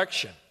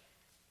resurrection.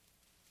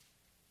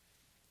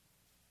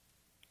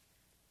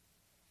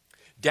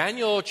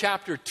 Daniel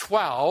chapter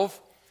 12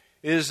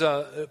 is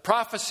a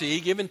prophecy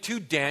given to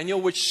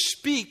Daniel which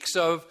speaks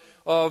of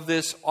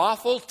this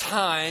awful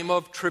time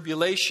of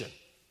tribulation.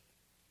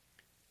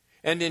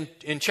 And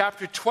in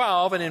chapter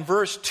 12 and in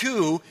verse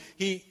 2,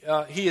 he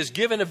is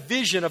given a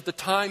vision of the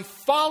time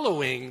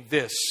following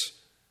this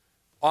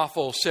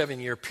awful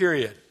 7-year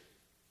period.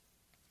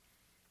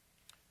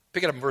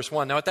 Pick it up in verse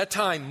 1. Now at that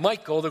time,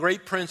 Michael, the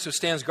great prince who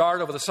stands guard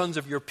over the sons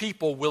of your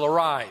people, will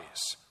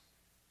arise.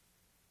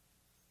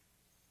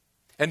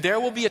 And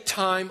there will be a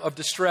time of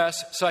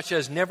distress such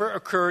as never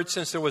occurred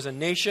since there was a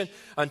nation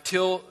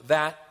until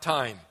that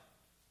time.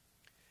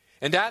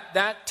 And at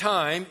that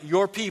time,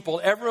 your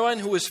people, everyone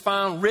who is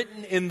found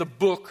written in the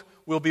book,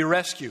 will be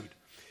rescued.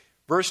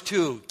 Verse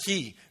 2,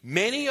 key.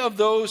 Many of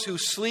those who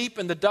sleep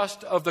in the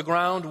dust of the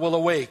ground will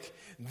awake,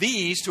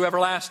 these to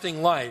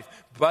everlasting life,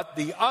 but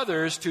the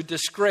others to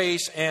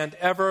disgrace and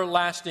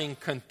everlasting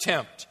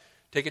contempt.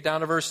 Take it down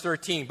to verse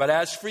 13. But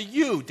as for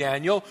you,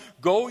 Daniel,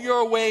 go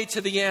your way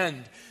to the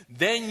end.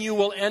 Then you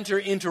will enter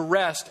into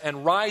rest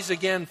and rise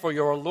again for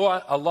your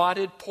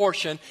allotted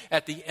portion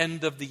at the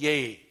end of the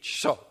age.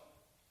 So,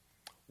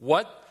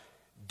 what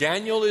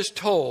Daniel is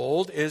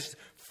told is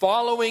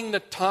following the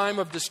time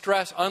of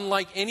distress,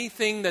 unlike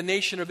anything the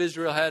nation of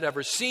Israel had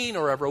ever seen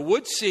or ever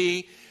would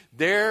see,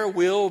 there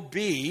will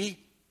be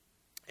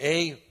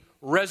a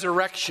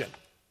resurrection.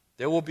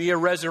 There will be a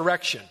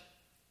resurrection.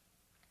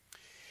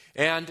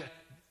 And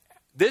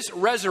this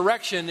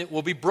resurrection, it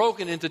will be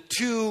broken into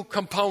two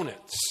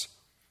components.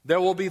 There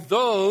will be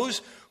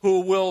those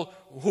who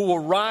will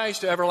rise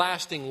to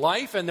everlasting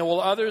life, and there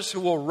will others who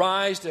will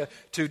rise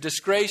to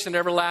disgrace and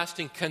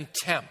everlasting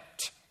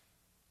contempt.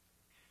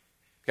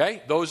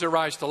 Okay? Those that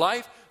rise to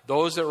life,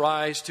 those that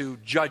rise to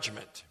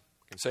judgment.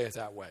 I can say it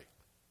that way.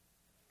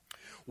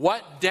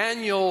 What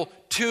Daniel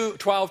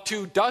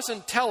 12:2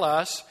 doesn't tell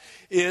us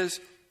is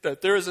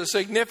that there is a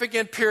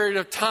significant period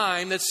of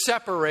time that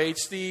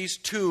separates these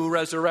two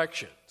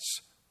resurrections.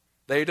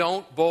 They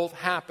don't both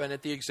happen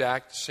at the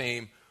exact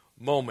same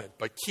moment.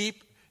 But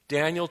keep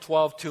Daniel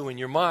 12:2 in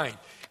your mind,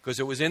 because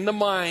it was in the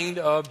mind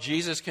of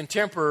Jesus'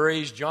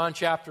 contemporaries, John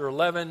chapter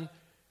 11,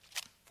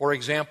 for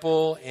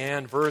example,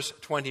 and verse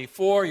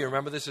 24. You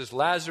remember this is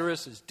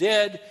Lazarus is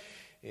dead,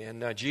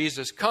 and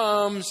Jesus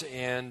comes,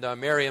 and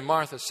Mary and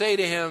Martha say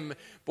to him,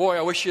 boy,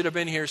 I wish you'd have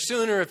been here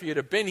sooner. If you'd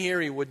have been here,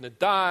 he wouldn't have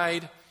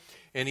died.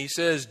 And he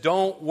says,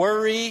 don't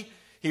worry,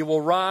 he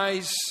will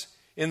rise,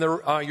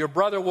 your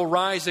brother will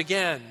rise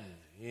again.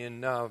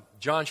 In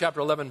John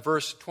chapter 11,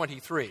 verse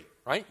 23,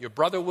 right? Your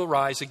brother will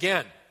rise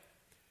again.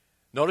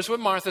 Notice what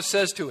Martha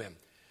says to him.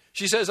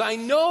 She says, I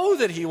know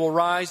that he will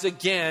rise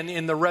again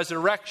in the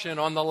resurrection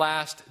on the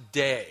last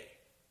day.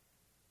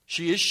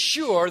 She is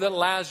sure that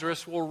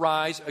Lazarus will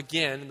rise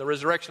again in the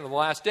resurrection of the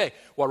last day.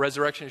 What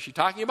resurrection is she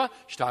talking about?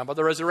 She's talking about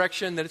the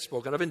resurrection that is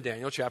spoken of in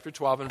Daniel chapter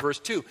 12 and verse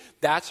 2.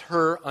 That's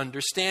her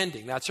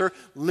understanding. That's her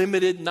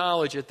limited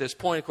knowledge at this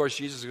point. Of course,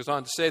 Jesus goes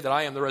on to say that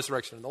I am the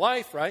resurrection and the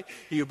life, right?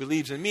 He who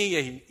believes in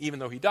me, even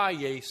though he die,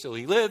 yea, still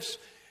he lives.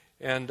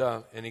 And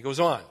he goes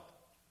on.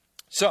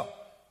 So,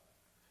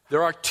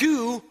 there are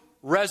two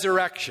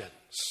resurrections.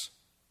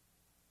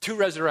 Two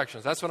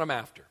resurrections. That's what I'm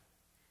after.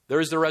 There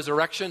is the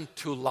resurrection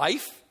to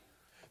life.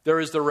 There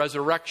is the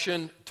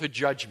resurrection to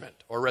judgment,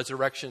 or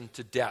resurrection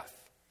to death.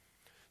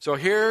 So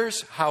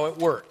here's how it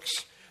works.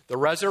 The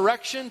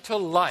resurrection to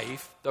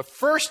life, the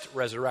first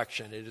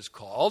resurrection it is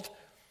called,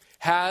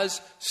 has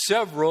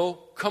several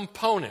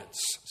components,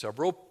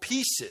 several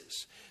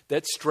pieces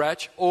that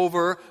stretch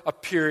over a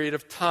period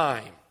of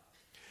time.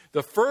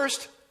 The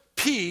first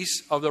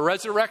piece of the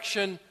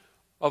resurrection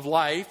of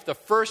life, the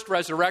first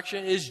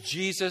resurrection, is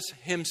Jesus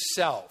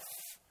himself.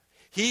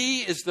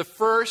 He is the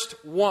first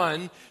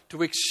one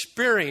to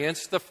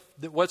experience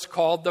what's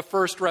called the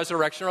first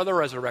resurrection, or the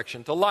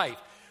resurrection to life.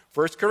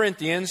 1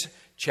 Corinthians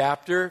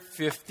chapter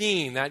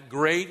 15, that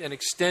great and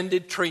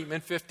extended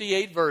treatment,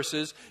 58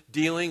 verses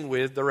dealing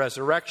with the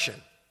resurrection.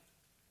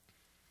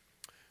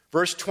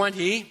 Verse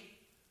 20,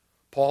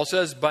 Paul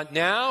says, but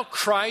now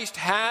Christ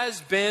has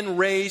been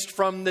raised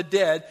from the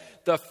dead,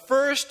 the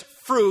first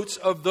fruits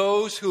of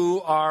those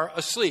who are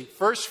asleep.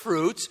 First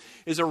fruits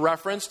is a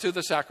reference to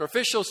the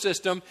sacrificial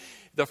system.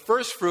 The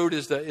first fruit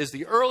is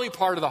the early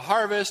part of the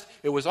harvest.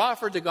 It was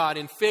offered to God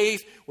in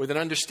faith with an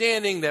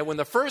understanding that when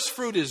the first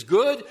fruit is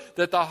good,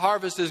 that the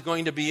harvest is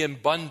going to be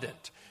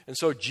abundant. And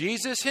so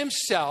Jesus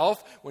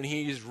himself, when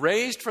he is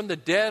raised from the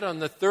dead on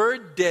the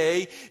third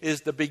day, is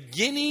the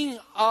beginning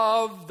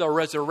of the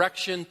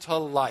resurrection to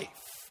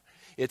life.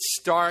 It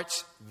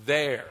starts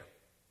there.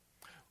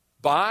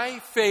 By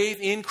faith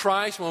in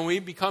Christ, when we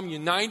become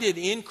united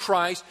in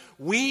Christ,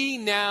 we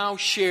now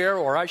share,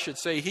 or I should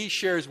say he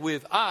shares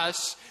with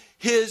us,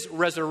 his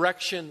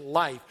resurrection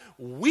life.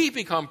 we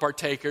become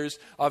partakers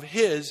of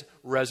his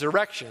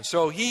resurrection.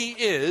 So he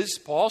is,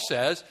 Paul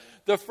says,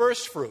 the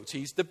first fruits.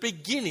 He's the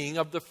beginning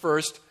of the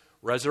first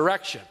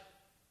resurrection.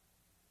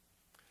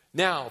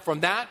 Now,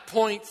 from that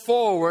point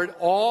forward,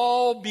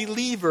 all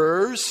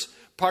believers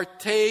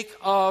partake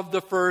of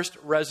the first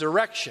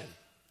resurrection.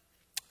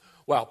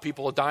 Well,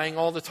 people are dying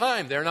all the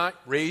time. They're not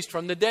raised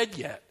from the dead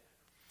yet.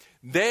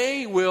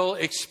 They will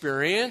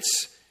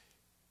experience,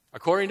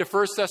 according to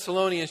 1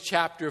 Thessalonians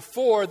chapter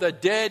 4, the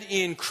dead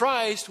in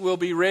Christ will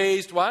be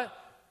raised what?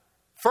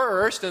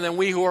 First, and then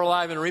we who are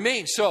alive and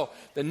remain. So,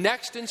 the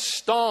next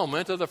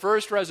installment of the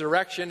first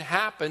resurrection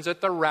happens at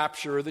the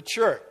rapture of the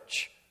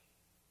church.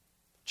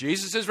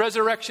 Jesus'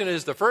 resurrection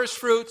is the first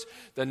fruits.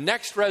 The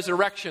next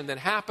resurrection that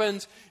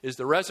happens is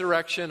the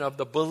resurrection of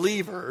the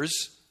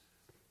believers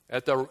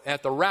at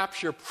the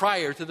rapture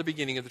prior to the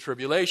beginning of the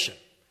tribulation.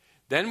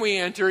 Then we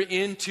enter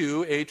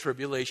into a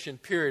tribulation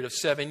period of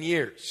 7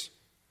 years.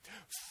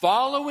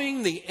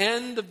 Following the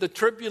end of the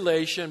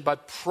tribulation,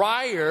 but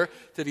prior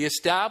to the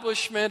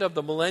establishment of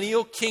the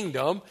millennial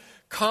kingdom,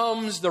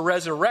 comes the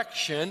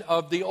resurrection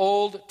of the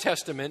Old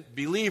Testament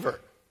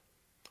believer.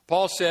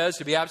 Paul says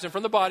to be absent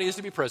from the body is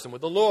to be present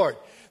with the Lord.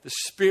 The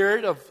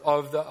spirit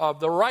of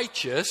the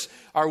righteous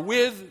are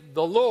with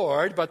the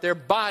Lord, but their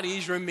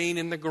bodies remain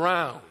in the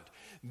ground.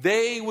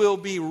 They will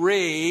be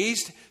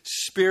raised,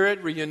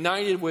 spirit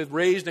reunited with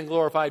raised and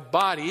glorified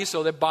bodies,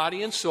 so that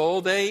body and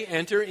soul, they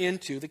enter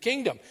into the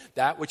kingdom.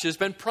 That which has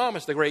been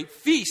promised, the great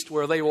feast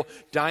where they will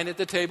dine at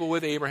the table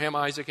with Abraham,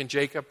 Isaac, and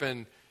Jacob,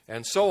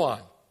 and so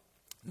on.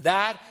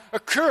 That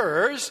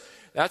occurs.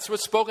 That's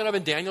what's spoken of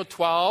in Daniel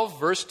 12,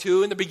 verse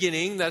 2 in the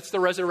beginning. That's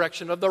the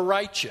resurrection of the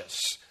righteous.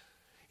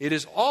 It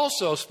is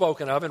also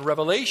spoken of in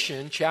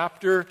Revelation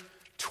chapter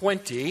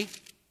 20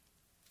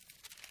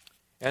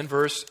 and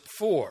verse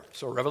 4.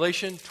 So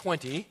Revelation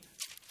 20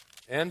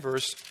 and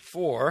verse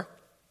 4.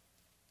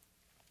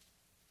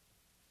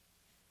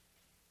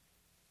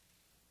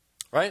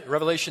 Right?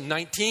 Revelation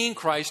 19,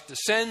 Christ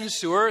descends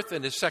to earth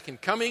in his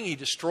second coming. He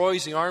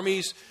destroys the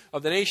armies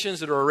of the nations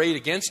that are arrayed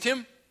against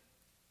him.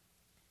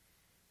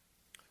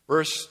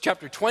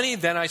 Chapter 20,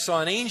 then I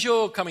saw an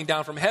angel coming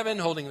down from heaven,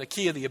 holding the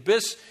key of the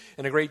abyss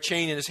and a great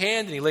chain in his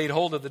hand. And he laid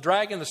hold of the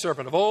dragon, the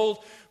serpent of old,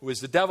 who is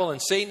the devil and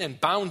Satan,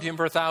 and bound him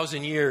for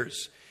 1,000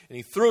 years. And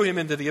he threw him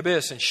into the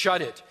abyss and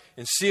shut it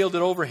and sealed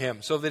it over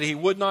him, so that he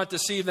would not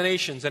deceive the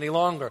nations any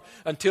longer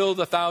until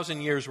the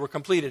 1,000 years were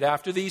completed.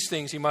 After these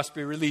things, he must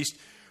be released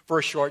for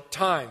a short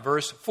time.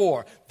 Verse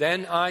 4,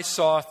 then I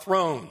saw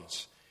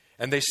thrones,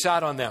 and they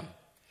sat on them,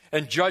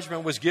 and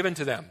judgment was given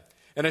to them.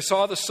 And I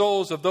saw the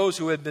souls of those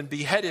who had been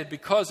beheaded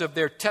because of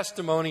their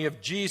testimony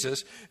of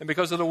Jesus and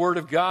because of the word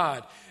of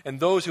God, and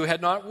those who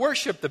had not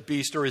worshipped the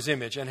beast or his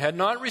image and had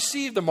not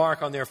received the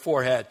mark on their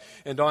forehead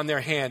and on their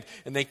hand.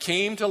 And they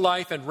came to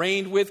life and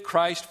reigned with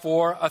Christ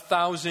for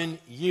 1,000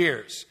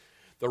 years.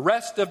 The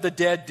rest of the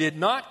dead did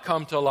not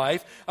come to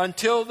life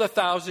until the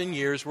 1,000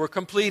 years were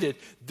completed.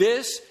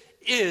 This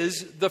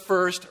is the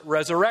first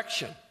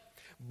resurrection.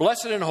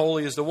 Blessed and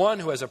holy is the one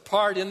who has a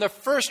part in the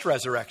first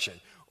resurrection.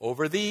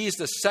 Over these,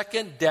 the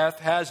second death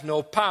has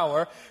no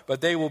power,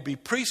 but they will be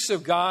priests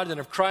of God and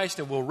of Christ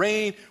and will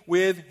reign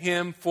with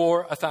him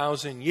for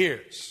 1,000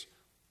 years.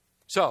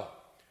 So,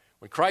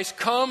 when Christ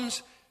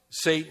comes,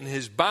 Satan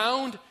is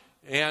bound,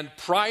 and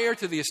prior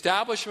to the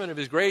establishment of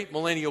his great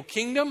millennial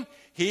kingdom,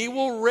 he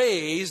will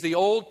raise the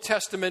Old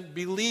Testament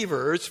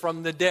believers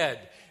from the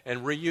dead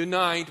and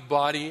reunite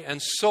body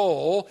and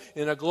soul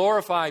in a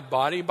glorified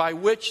body by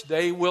which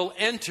they will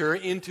enter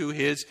into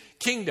his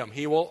kingdom.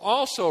 He will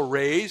also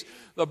raise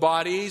the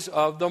bodies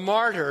of the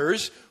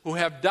martyrs who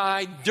have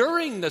died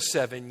during the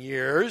 7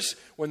 years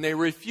when they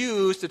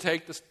refused to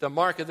take the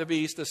mark of the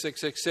beast, the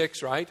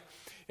 666, right?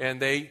 And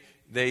they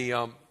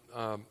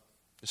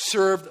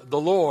served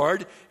the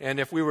Lord. And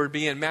if we were to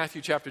be in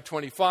Matthew chapter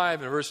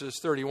 25 and verses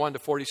 31 to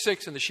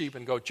 46 in the sheep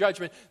and goat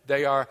judgment,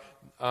 they are,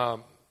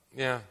 don't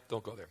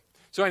go there.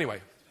 So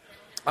anyway,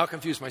 I'll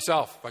confuse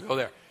myself if I go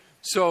there.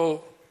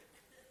 So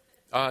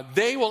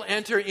they will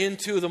enter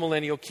into the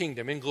millennial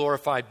kingdom in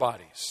glorified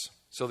bodies.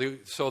 So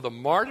the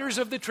martyrs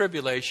of the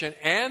tribulation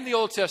and the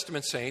Old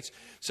Testament saints,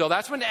 so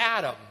that's when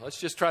Adam, let's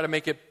just try to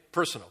make it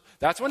personal.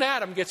 That's when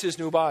Adam gets his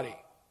new body.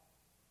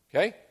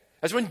 Okay?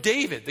 That's when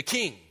David, the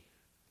king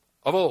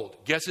of old,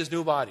 gets his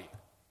new body.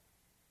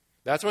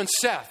 That's when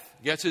Seth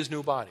gets his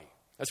new body.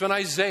 That's when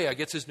Isaiah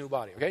gets his new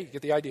body. Okay? You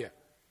get the idea.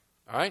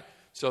 All right?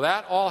 So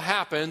that all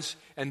happens,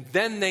 and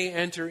then they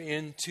enter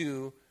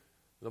into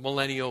the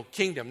millennial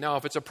kingdom. Now,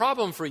 if it's a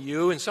problem for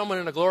you and someone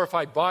in a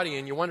glorified body,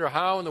 and you wonder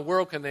how in the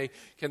world can they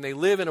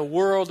live in a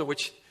world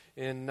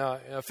in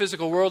a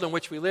physical world in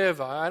which we live,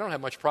 I don't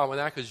have much problem with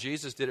that because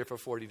Jesus did it for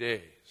 40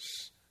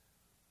 days.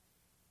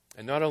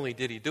 And not only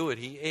did he do it,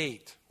 he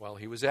ate while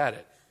he was at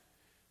it.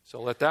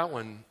 So let that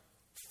one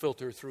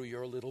filter through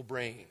your little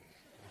brain.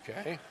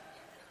 Okay?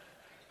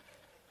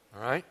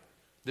 All right?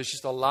 There's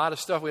just a lot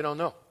of stuff we don't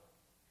know.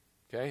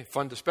 Okay?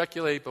 Fun to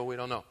speculate, but we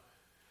don't know.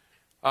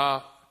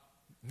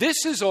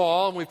 This is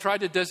all, and we've tried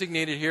to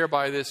designate it here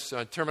by this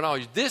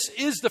terminology. This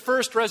is the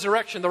first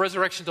resurrection, the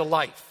resurrection to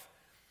life.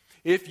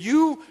 If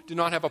you do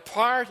not have a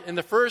part in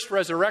the first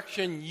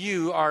resurrection,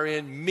 you are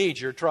in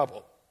major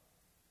trouble.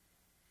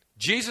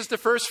 Jesus, the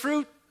first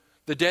fruit,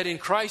 the dead in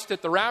Christ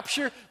at the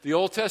rapture, the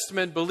Old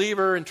Testament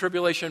believer and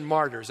tribulation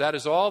martyrs. That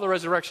is all the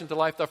resurrection to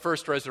life, the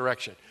first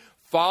resurrection.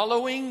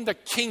 Following the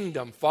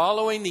kingdom,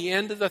 following the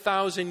end of the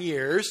 1,000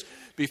 years,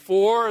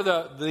 before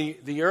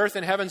the earth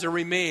and heavens are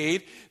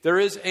remade, there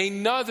is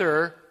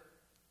another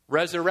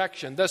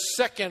resurrection, the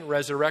second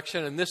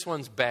resurrection, and this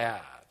one's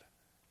bad.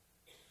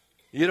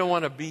 You don't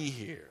want to be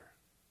here.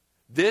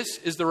 This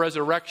is the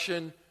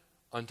resurrection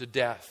unto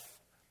death.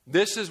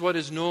 This is what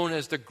is known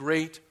as the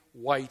great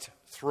white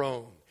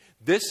throne.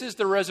 This is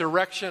the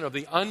resurrection of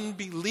the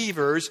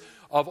unbelievers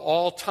of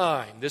all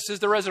time. This is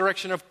the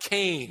resurrection of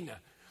Cain.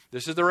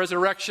 This is the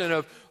resurrection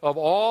of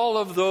all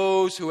of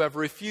those who have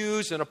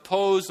refused and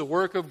opposed the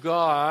work of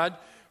God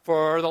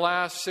for the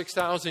last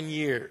 6,000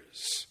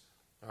 years.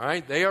 All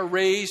right? They are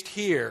raised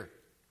here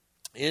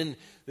in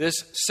this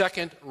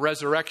second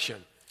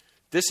resurrection.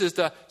 This is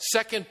the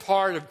second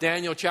part of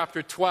Daniel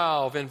chapter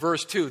 12 and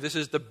verse 2. This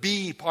is the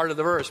B part of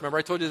the verse. Remember,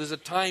 I told you there's a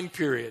time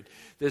period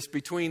that's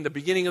between the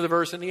beginning of the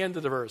verse and the end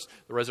of the verse.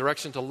 The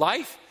resurrection to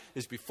life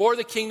is before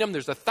the kingdom.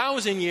 There's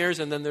 1,000 years,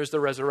 and then there's the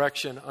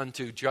resurrection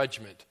unto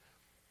judgment.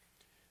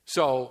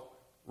 So,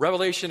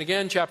 Revelation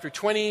again, chapter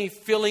 20,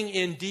 filling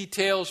in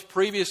details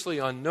previously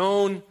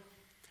unknown.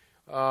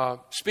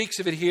 Speaks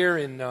of it here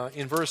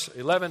in verse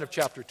 11 of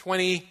chapter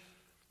 20.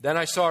 Then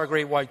I saw a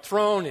great white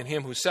throne, and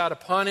him who sat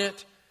upon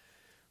it,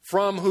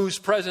 from whose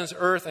presence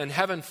earth and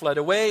heaven fled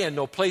away, and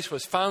no place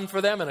was found for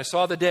them. And I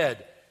saw the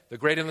dead, the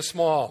great and the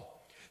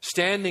small,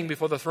 standing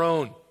before the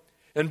throne.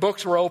 And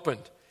books were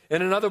opened.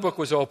 And another book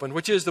was opened,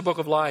 which is the book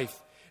of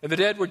life. And the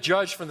dead were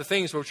judged from the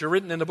things which were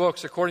written in the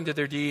books according to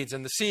their deeds.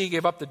 And the sea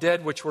gave up the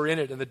dead which were in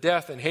it, and the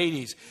death and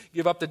Hades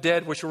gave up the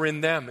dead which were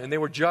in them. And they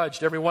were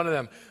judged, every one of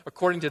them,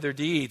 according to their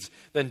deeds.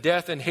 Then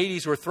death and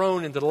Hades were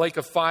thrown into the lake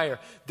of fire.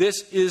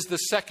 This is the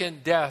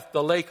second death,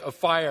 the lake of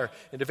fire.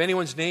 And if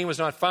anyone's name was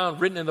not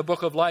found written in the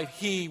book of life,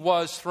 he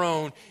was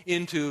thrown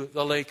into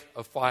the lake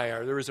of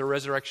fire. There is a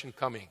resurrection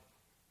coming.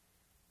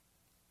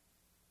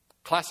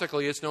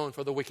 Classically, it's known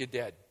for the wicked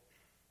dead.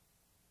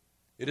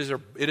 It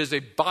is a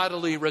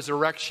bodily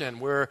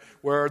resurrection where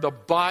the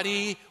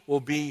body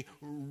will be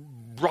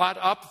brought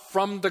up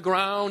from the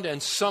ground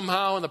and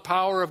somehow in the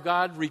power of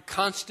God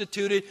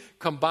reconstituted,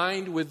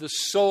 combined with the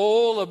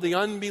soul of the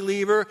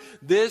unbeliever.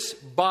 This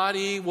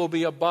body will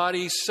be a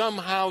body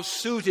somehow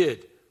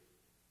suited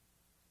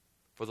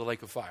for the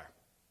lake of fire,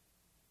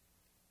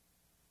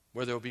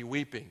 where there will be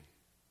weeping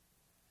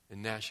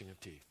and gnashing of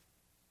teeth.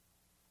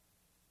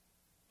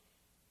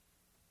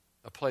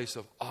 A place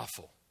of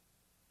awful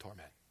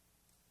torment.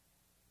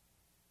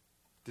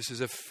 This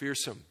is a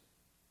fearsome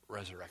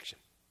resurrection.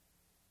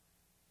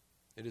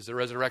 It is the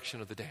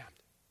resurrection of the damned.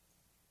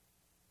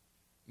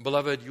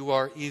 Beloved, you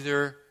are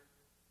either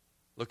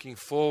looking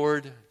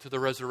forward to the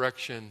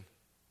resurrection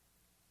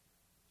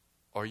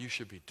or you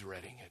should be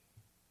dreading it.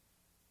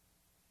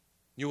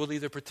 You will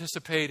either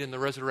participate in the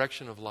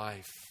resurrection of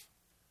life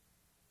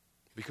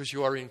because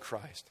you are in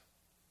Christ,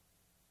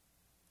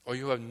 or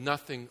you have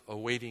nothing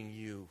awaiting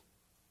you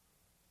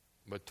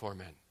but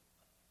torment.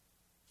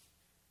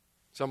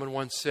 Someone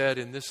once said,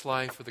 in this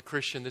life, for the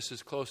Christian, this is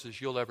as close as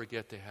you'll ever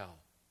get to hell.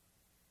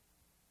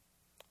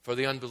 For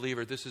the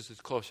unbeliever, this is as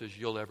close as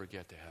you'll ever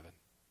get to heaven.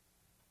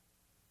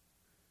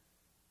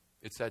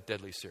 It's that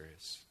deadly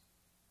serious.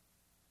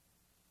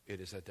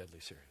 It is that deadly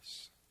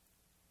serious.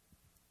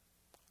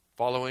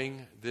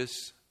 Following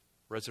this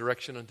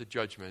resurrection unto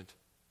judgment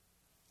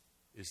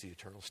is the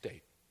eternal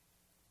state.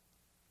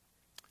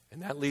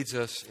 And that leads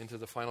us into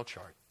the final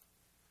chart.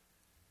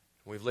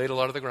 We've laid a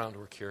lot of the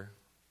groundwork here.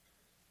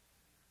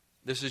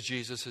 This is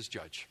Jesus as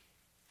judge.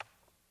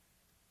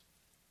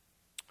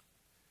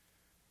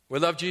 We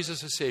love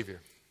Jesus as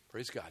Savior.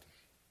 Praise God.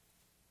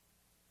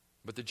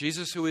 But the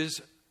Jesus who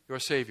is your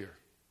Savior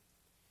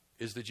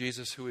is the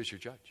Jesus who is your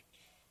judge.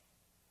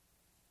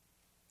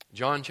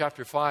 John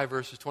chapter 5,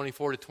 verses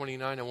 24 to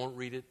 29. I won't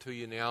read it to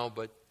you now,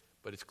 but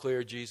it's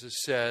clear Jesus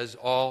says,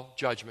 all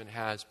judgment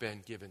has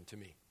been given to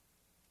me.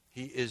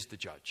 He is the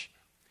judge.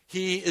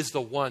 He is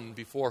the one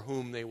before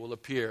whom they will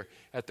appear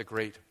at the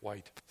great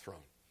white throne.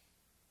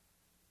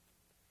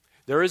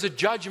 There is a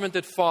judgment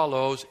that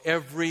follows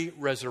every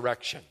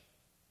resurrection.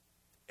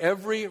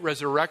 Every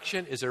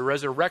resurrection is a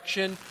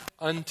resurrection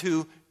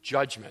unto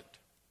judgment.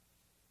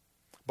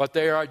 But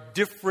there are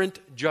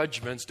different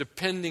judgments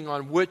depending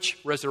on which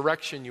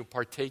resurrection you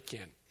partake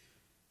in.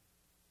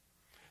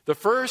 The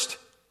first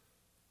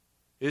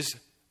is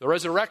the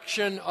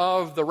resurrection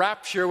of the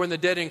rapture, when the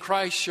dead in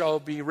Christ shall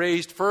be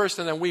raised first,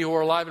 and then we who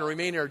are alive and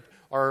remain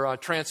are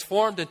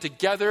transformed, and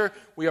together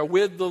we are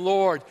with the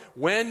Lord.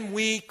 When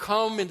we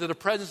come into the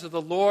presence of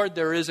the Lord,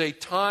 there is a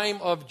time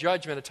of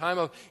judgment, a time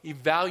of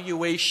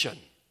evaluation.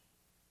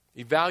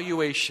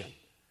 Evaluation.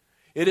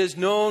 It is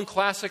known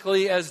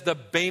classically as the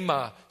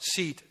Bema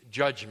seat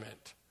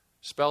judgment.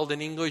 spelled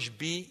in English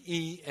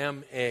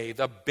B-E-M-A,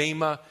 the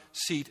Bema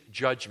seat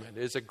judgment.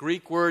 It is a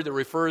Greek word that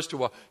refers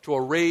to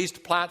a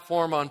raised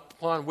platform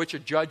upon which a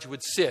judge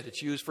would sit.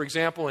 It's used, for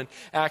example, in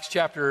Acts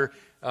chapter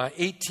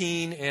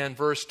 18 and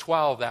verse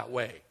 12 that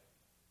way.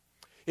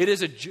 It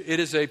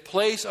is a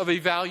place of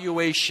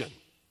evaluation.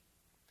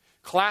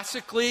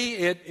 Classically,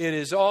 it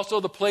is also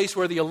the place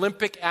where the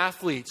Olympic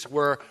athletes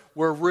were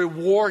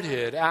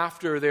rewarded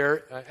after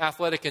their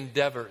athletic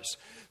endeavors.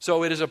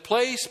 So it is a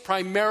place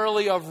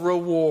primarily of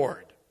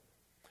reward.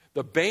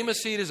 The Bema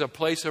seat is a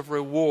place of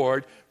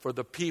reward for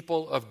the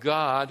people of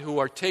God who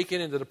are taken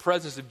into the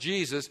presence of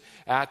Jesus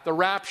at the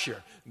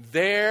rapture.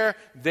 There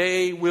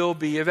they will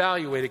be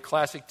evaluated.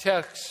 Classic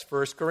text,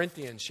 1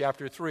 Corinthians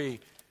chapter 3.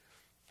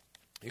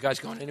 You guys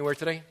going anywhere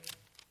today?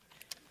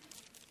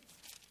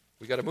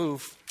 We got to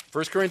move.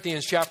 1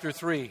 Corinthians chapter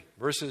 3,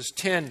 verses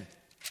 10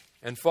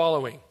 and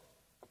following.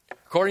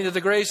 According to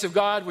the grace of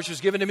God, which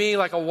was given to me,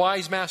 like a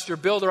wise master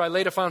builder, I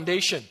laid a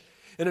foundation,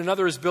 and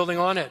another is building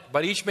on it.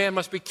 But each man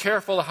must be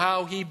careful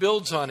how he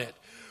builds on it.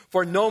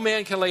 For no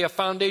man can lay a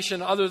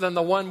foundation other than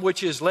the one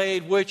which is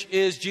laid, which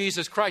is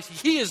Jesus Christ.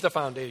 He is the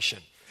foundation.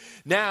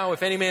 Now,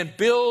 if any man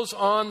builds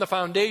on the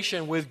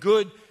foundation with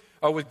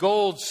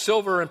gold,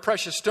 silver, and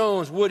precious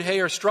stones, wood, hay,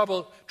 or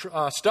stubble,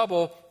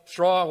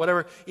 straw,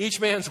 whatever,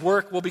 each man's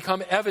work will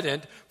become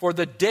evident, for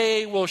the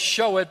day will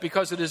show it,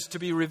 because it is to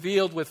be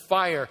revealed with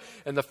fire,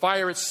 and the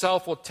fire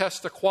itself will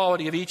test the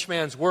quality of each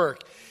man's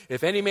work.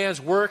 If any man's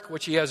work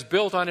which he has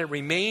built on it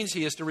remains,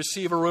 he is to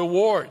receive a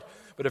reward.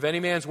 But if any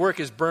man's work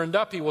is burned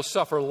up, he will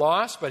suffer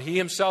loss, but he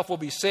himself will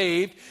be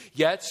saved,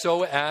 yet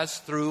so as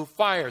through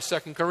fire.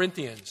 2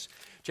 Corinthians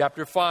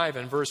chapter 5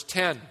 and verse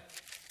 10.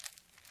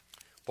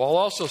 Paul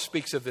also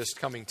speaks of this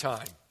coming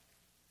time.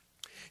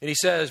 And he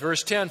says,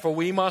 verse 10, for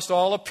we must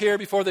all appear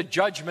before the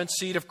judgment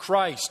seat of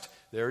Christ.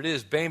 There it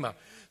is, Bema.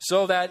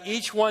 So that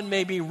each one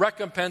may be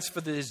recompensed for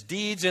his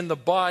deeds in the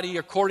body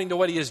according to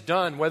what he has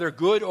done, whether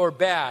good or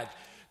bad.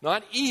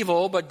 Not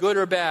evil, but good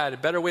or bad. A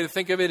better way to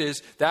think of it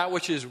is that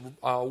which is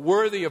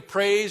worthy of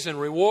praise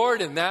and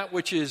reward, and that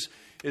which is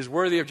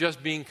worthy of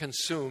just being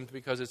consumed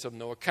because it's of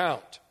no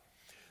account.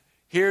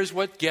 Here's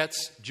what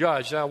gets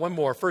judged. Now, one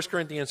more. 1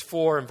 Corinthians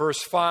 4 and verse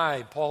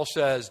 5, Paul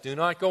says, do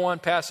not go on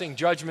passing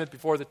judgment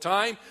before the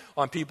time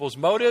on people's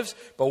motives,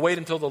 but wait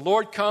until the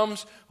Lord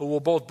comes, who will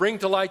both bring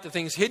to light the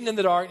things hidden in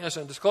the darkness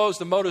and disclose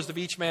the motives of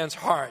each man's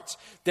hearts.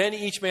 Then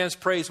each man's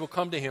praise will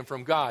come to him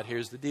from God.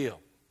 Here's the deal.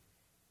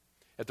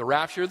 At the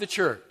rapture of the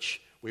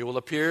church, we will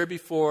appear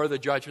before the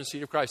judgment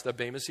seat of Christ, the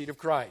Bema seat of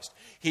Christ.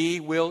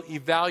 He will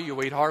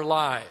evaluate our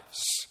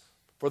lives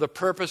for the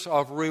purpose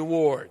of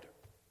reward.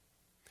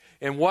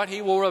 And what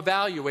he will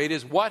evaluate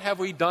is, what have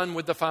we done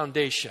with the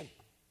foundation?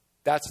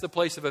 That's the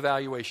place of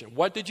evaluation.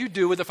 What did you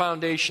do with the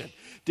foundation?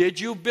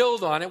 Did you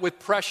build on it with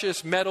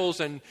precious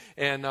metals and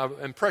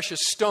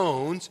precious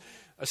stones?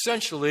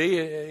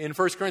 Essentially, in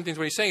 1 Corinthians,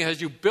 what he's saying is,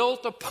 you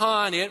built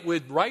upon it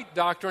with right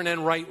doctrine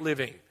and right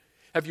living.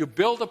 Have you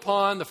built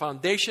upon the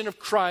foundation of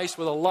Christ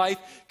with a life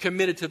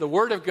committed to the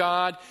Word of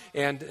God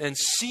and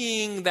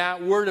seeing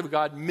that Word of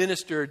God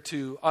ministered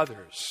to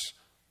others?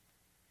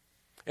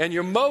 And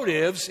your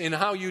motives in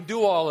how you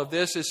do all of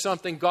this is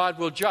something God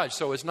will judge.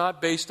 So it's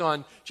not based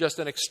on just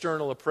an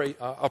external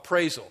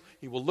appraisal.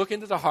 He will look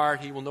into the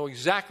heart. He will know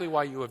exactly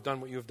why you have done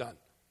what you have done.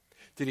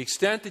 To the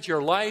extent that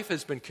your life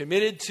has been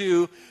committed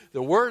to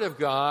the Word of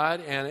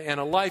God and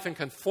a life in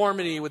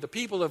conformity with the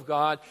people of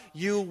God,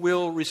 you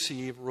will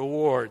receive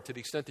reward. To the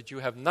extent that you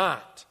have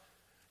not,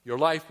 your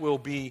life will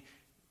be,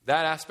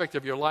 that aspect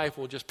of your life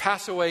will just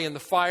pass away in the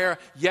fire,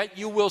 yet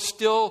you will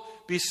still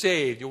be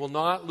saved. You will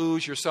not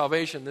lose your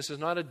salvation. This is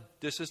not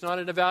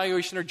an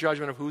evaluation or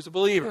judgment of who's a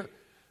believer.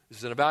 This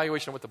is an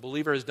evaluation of what the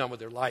believer has done with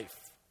their life.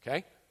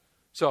 Okay?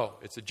 So,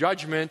 it's a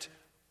judgment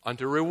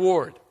unto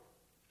reward.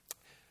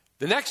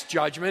 The next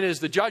judgment is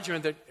the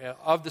judgment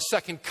of the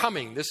second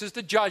coming. This is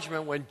the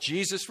judgment when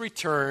Jesus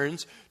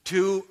returns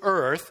to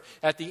earth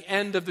at the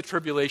end of the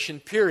tribulation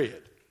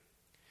period.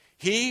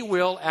 He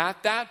will,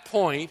 at that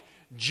point,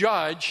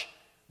 judge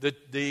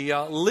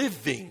the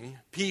living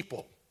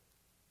people.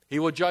 He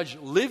will judge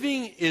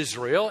living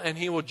Israel, and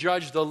he will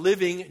judge the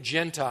living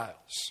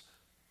Gentiles.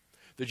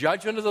 The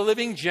judgment of the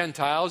living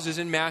Gentiles is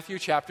in Matthew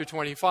chapter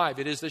 25.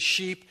 It is the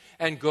sheep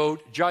and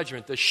goat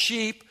judgment. The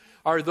sheep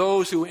are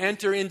those who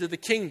enter into the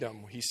kingdom,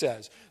 he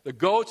says. The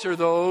goats are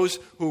those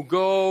who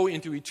go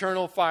into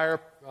eternal fire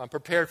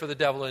prepared for the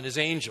devil and his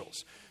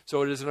angels.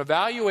 So it is an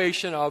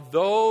evaluation of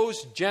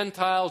those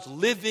Gentiles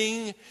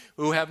living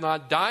who have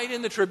not died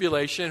in the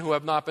tribulation, who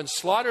have not been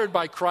slaughtered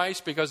by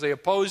Christ because they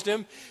opposed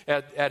him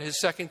at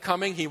his second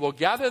coming. He will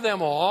gather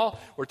them all.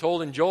 We're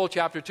told in Joel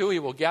chapter 2, he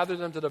will gather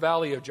them to the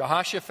valley of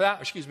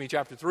Jehoshaphat,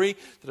 chapter 3,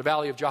 to the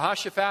valley of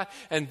Jehoshaphat,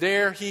 and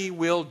there he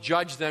will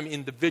judge them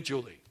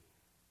individually.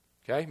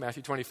 Okay,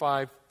 Matthew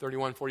 25,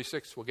 31,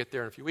 46. We'll get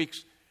there in a few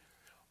weeks.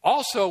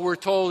 Also, we're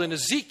told in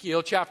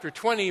Ezekiel chapter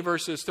 20,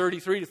 verses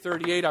 33 to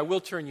 38. I will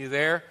turn you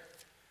there.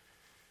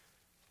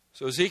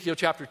 So Ezekiel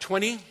chapter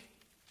 20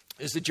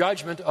 is the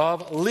judgment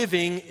of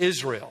living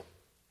Israel.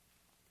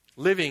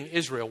 living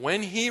Israel.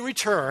 When he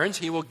returns,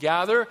 he will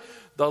gather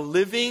the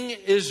living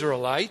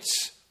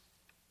Israelites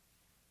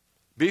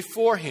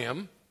before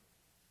him,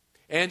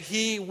 and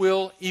he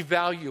will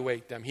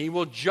evaluate them. He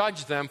will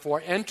judge them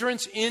for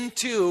entrance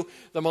into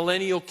the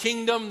millennial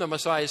kingdom, the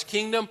Messiah's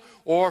kingdom,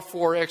 or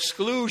for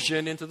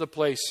exclusion into the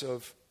place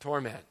of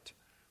torment.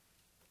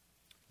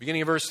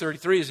 Beginning of verse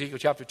 33, Ezekiel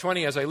chapter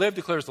 20, "As I live,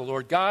 declares the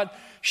Lord God,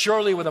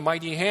 surely with a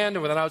mighty hand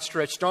and with an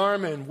outstretched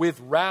arm and with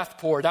wrath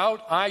poured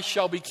out, I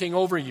shall be king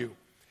over you.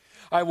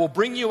 I will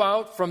bring you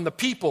out from the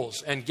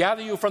peoples and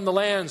gather you from the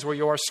lands where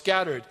you are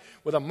scattered,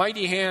 with a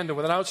mighty hand and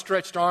with an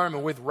outstretched arm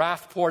and with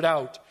wrath poured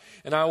out.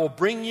 And I will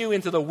bring you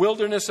into the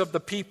wilderness of the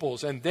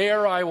peoples, and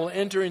there I will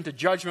enter into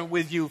judgment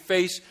with you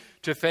face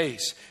to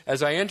face.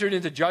 As I entered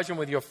into judgment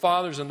with your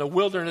fathers in the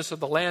wilderness of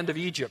the land of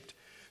Egypt,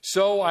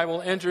 so I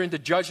will enter into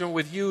judgment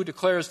with you,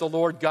 declares the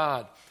Lord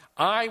God.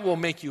 I will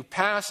make you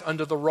pass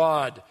under the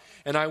rod,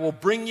 and I will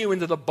bring you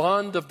into the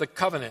bond of the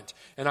covenant,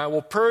 and I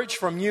will purge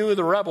from you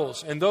the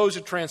rebels and those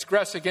who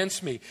transgress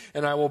against me,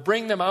 and I will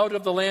bring them out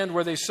of the land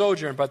where they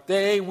sojourn, but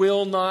they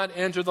will not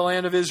enter the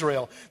land of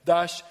Israel.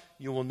 Thus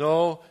you will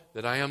know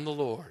that I am the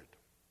Lord."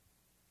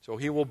 So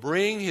he will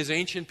bring his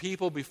ancient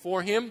people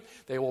before him.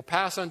 They will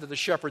pass under the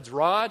shepherd's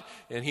rod,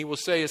 and he will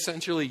say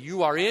essentially,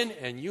 you are in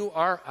and you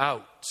are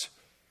out.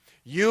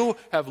 You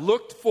have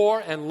looked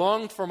for and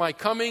longed for my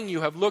coming.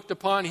 You have looked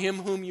upon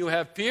him whom you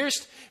have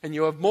pierced, and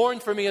you have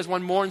mourned for me as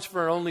one mourns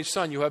for an only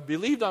son. You have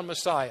believed on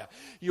Messiah.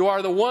 You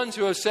are the ones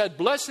who have said,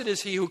 blessed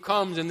is he who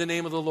comes in the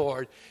name of the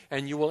Lord,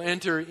 and you will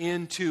enter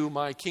into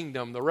my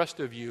kingdom. The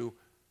rest of you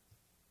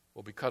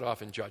will be cut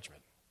off in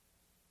judgment.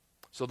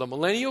 So the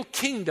millennial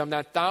kingdom,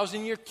 that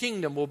 1,000-year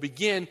kingdom, will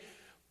begin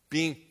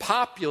being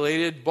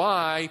populated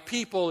by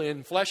people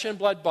in flesh and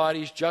blood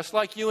bodies, just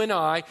like you and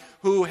I,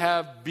 who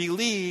have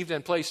believed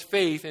and placed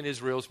faith in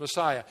Israel's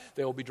Messiah.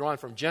 They will be drawn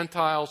from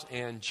Gentiles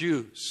and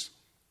Jews.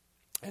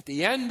 At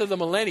the end of the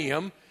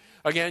millennium,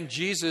 again,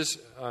 Jesus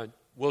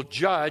will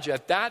judge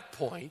at that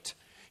point.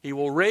 He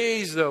will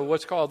raise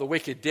what's called the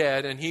wicked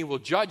dead, and he will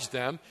judge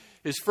them.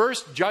 His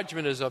first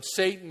judgment is of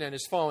Satan and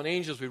his fallen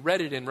angels. We read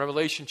it in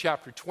Revelation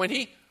chapter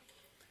 20.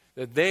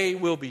 That they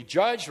will be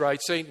judged,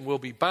 right? Satan will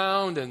be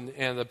bound,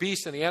 and the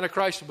beast and the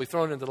Antichrist will be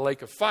thrown into the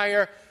lake of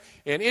fire.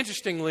 And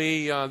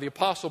interestingly, the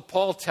Apostle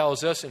Paul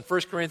tells us in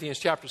 1 Corinthians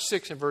chapter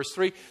 6 and verse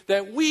 3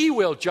 that we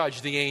will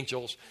judge the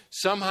angels.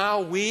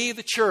 Somehow we,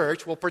 the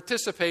church, will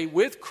participate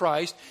with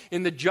Christ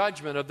in the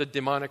judgment of the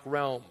demonic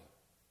realm.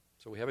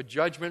 So we have a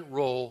judgment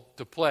role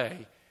to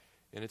play,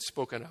 and it's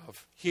spoken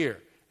of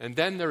here. And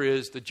then there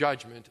is the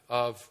judgment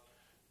of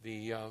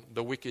the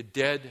wicked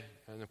dead,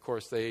 and of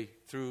course they,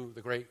 through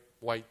the great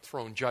white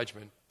throne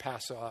judgment,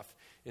 pass off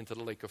into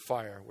the lake of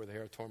fire where they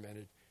are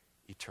tormented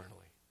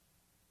eternally.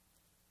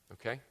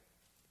 Okay?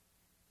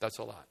 That's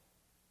a lot.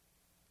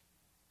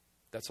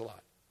 That's a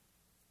lot.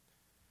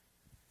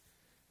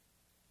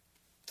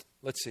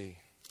 Let's see.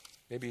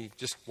 Maybe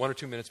just 1 or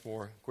 2 minutes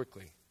more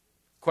quickly.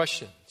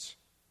 Questions.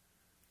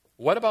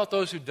 What about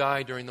those who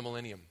die during the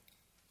millennium?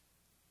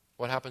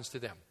 What happens to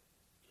them?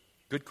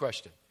 Good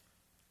question.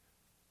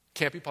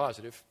 Can't be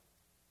positive.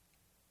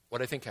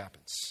 What I think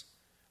happens.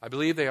 I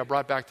believe they are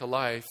brought back to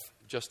life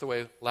just the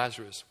way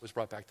Lazarus was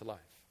brought back to life.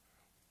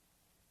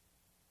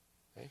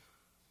 Okay?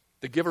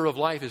 The giver of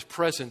life is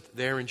present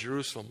there in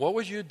Jerusalem. What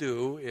would you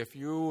do if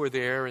you were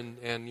there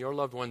and your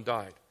loved one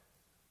died?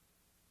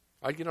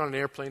 I'd get on an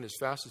airplane as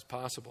fast as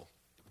possible,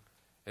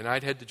 and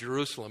I'd head to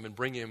Jerusalem and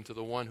bring him to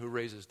the one who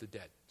raises the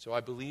dead. So I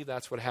believe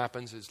that's what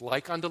happens, is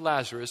like unto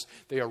Lazarus,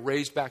 they are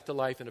raised back to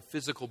life in a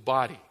physical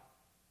body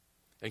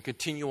and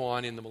continue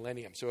on in the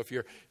millennium. So if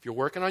you're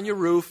working on your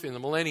roof in the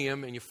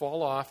millennium and you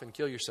fall off and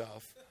kill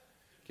yourself,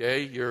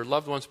 okay, your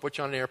loved ones put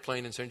you on an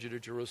airplane and send you to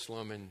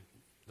Jerusalem, and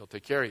they'll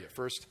take care of you.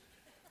 First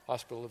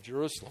Hospital of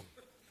Jerusalem.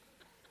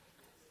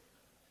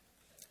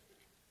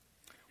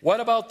 What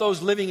about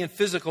those living in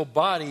physical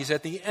bodies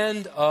at the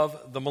end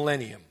of the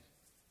millennium?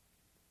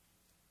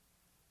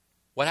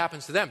 What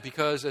happens to them?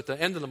 Because at the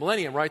end of the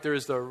millennium, right, there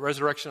is the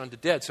resurrection unto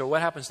dead. So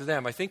what happens to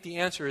them? I think the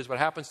answer is what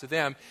happens to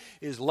them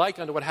is like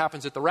unto what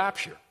happens at the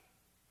rapture.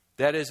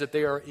 That is, that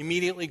they are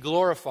immediately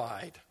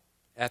glorified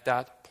at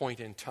that point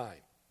in time.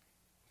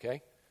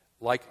 Okay?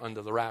 Like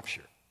unto the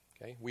rapture.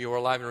 Okay? We who are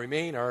alive and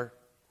remain are,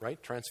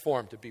 right,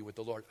 transformed to be with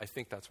the Lord. I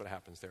think that's what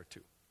happens there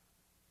too.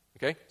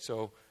 Okay?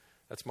 So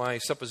that's my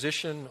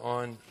supposition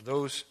on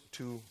those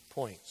 2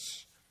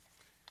 points.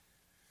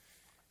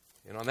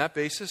 And on that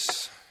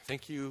basis,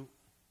 thank you.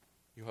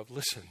 You have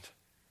listened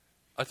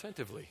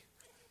attentively.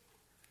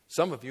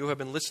 Some of you have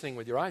been listening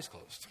with your eyes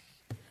closed.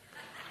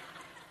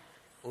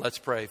 Let's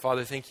pray.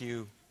 Father, thank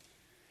you.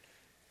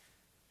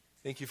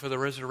 Thank you for the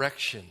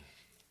resurrection.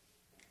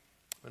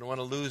 I don't want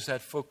to lose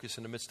that focus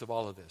in the midst of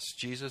all of this.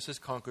 Jesus has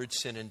conquered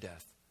sin and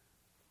death.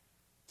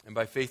 And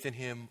by faith in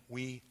him,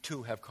 we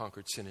too have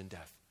conquered sin and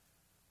death.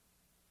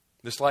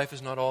 This life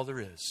is not all there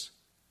is.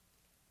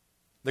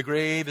 The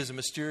grave is a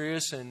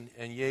mysterious and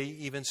yea,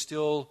 even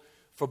still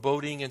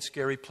foreboding and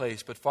scary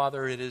place. But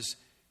Father, it is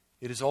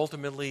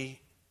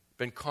ultimately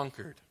been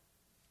conquered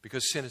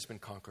because sin has been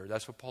conquered.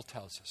 That's what Paul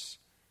tells us.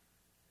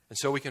 And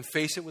so we can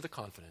face it with a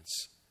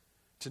confidence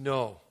to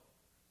know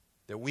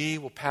that we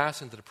will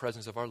pass into the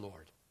presence of our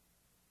Lord.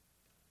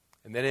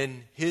 And that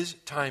in His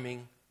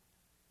timing,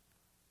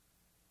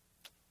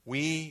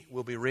 we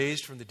will be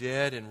raised from the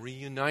dead and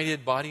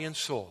reunited body and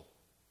soul,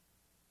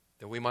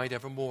 that we might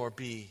evermore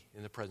be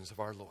in the presence of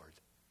our Lord.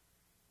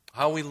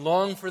 How we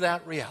long for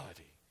that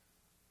reality.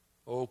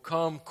 Oh,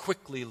 come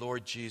quickly,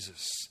 Lord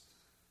Jesus,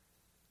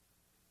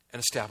 and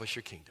establish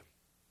your kingdom.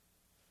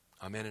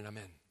 Amen and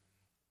amen.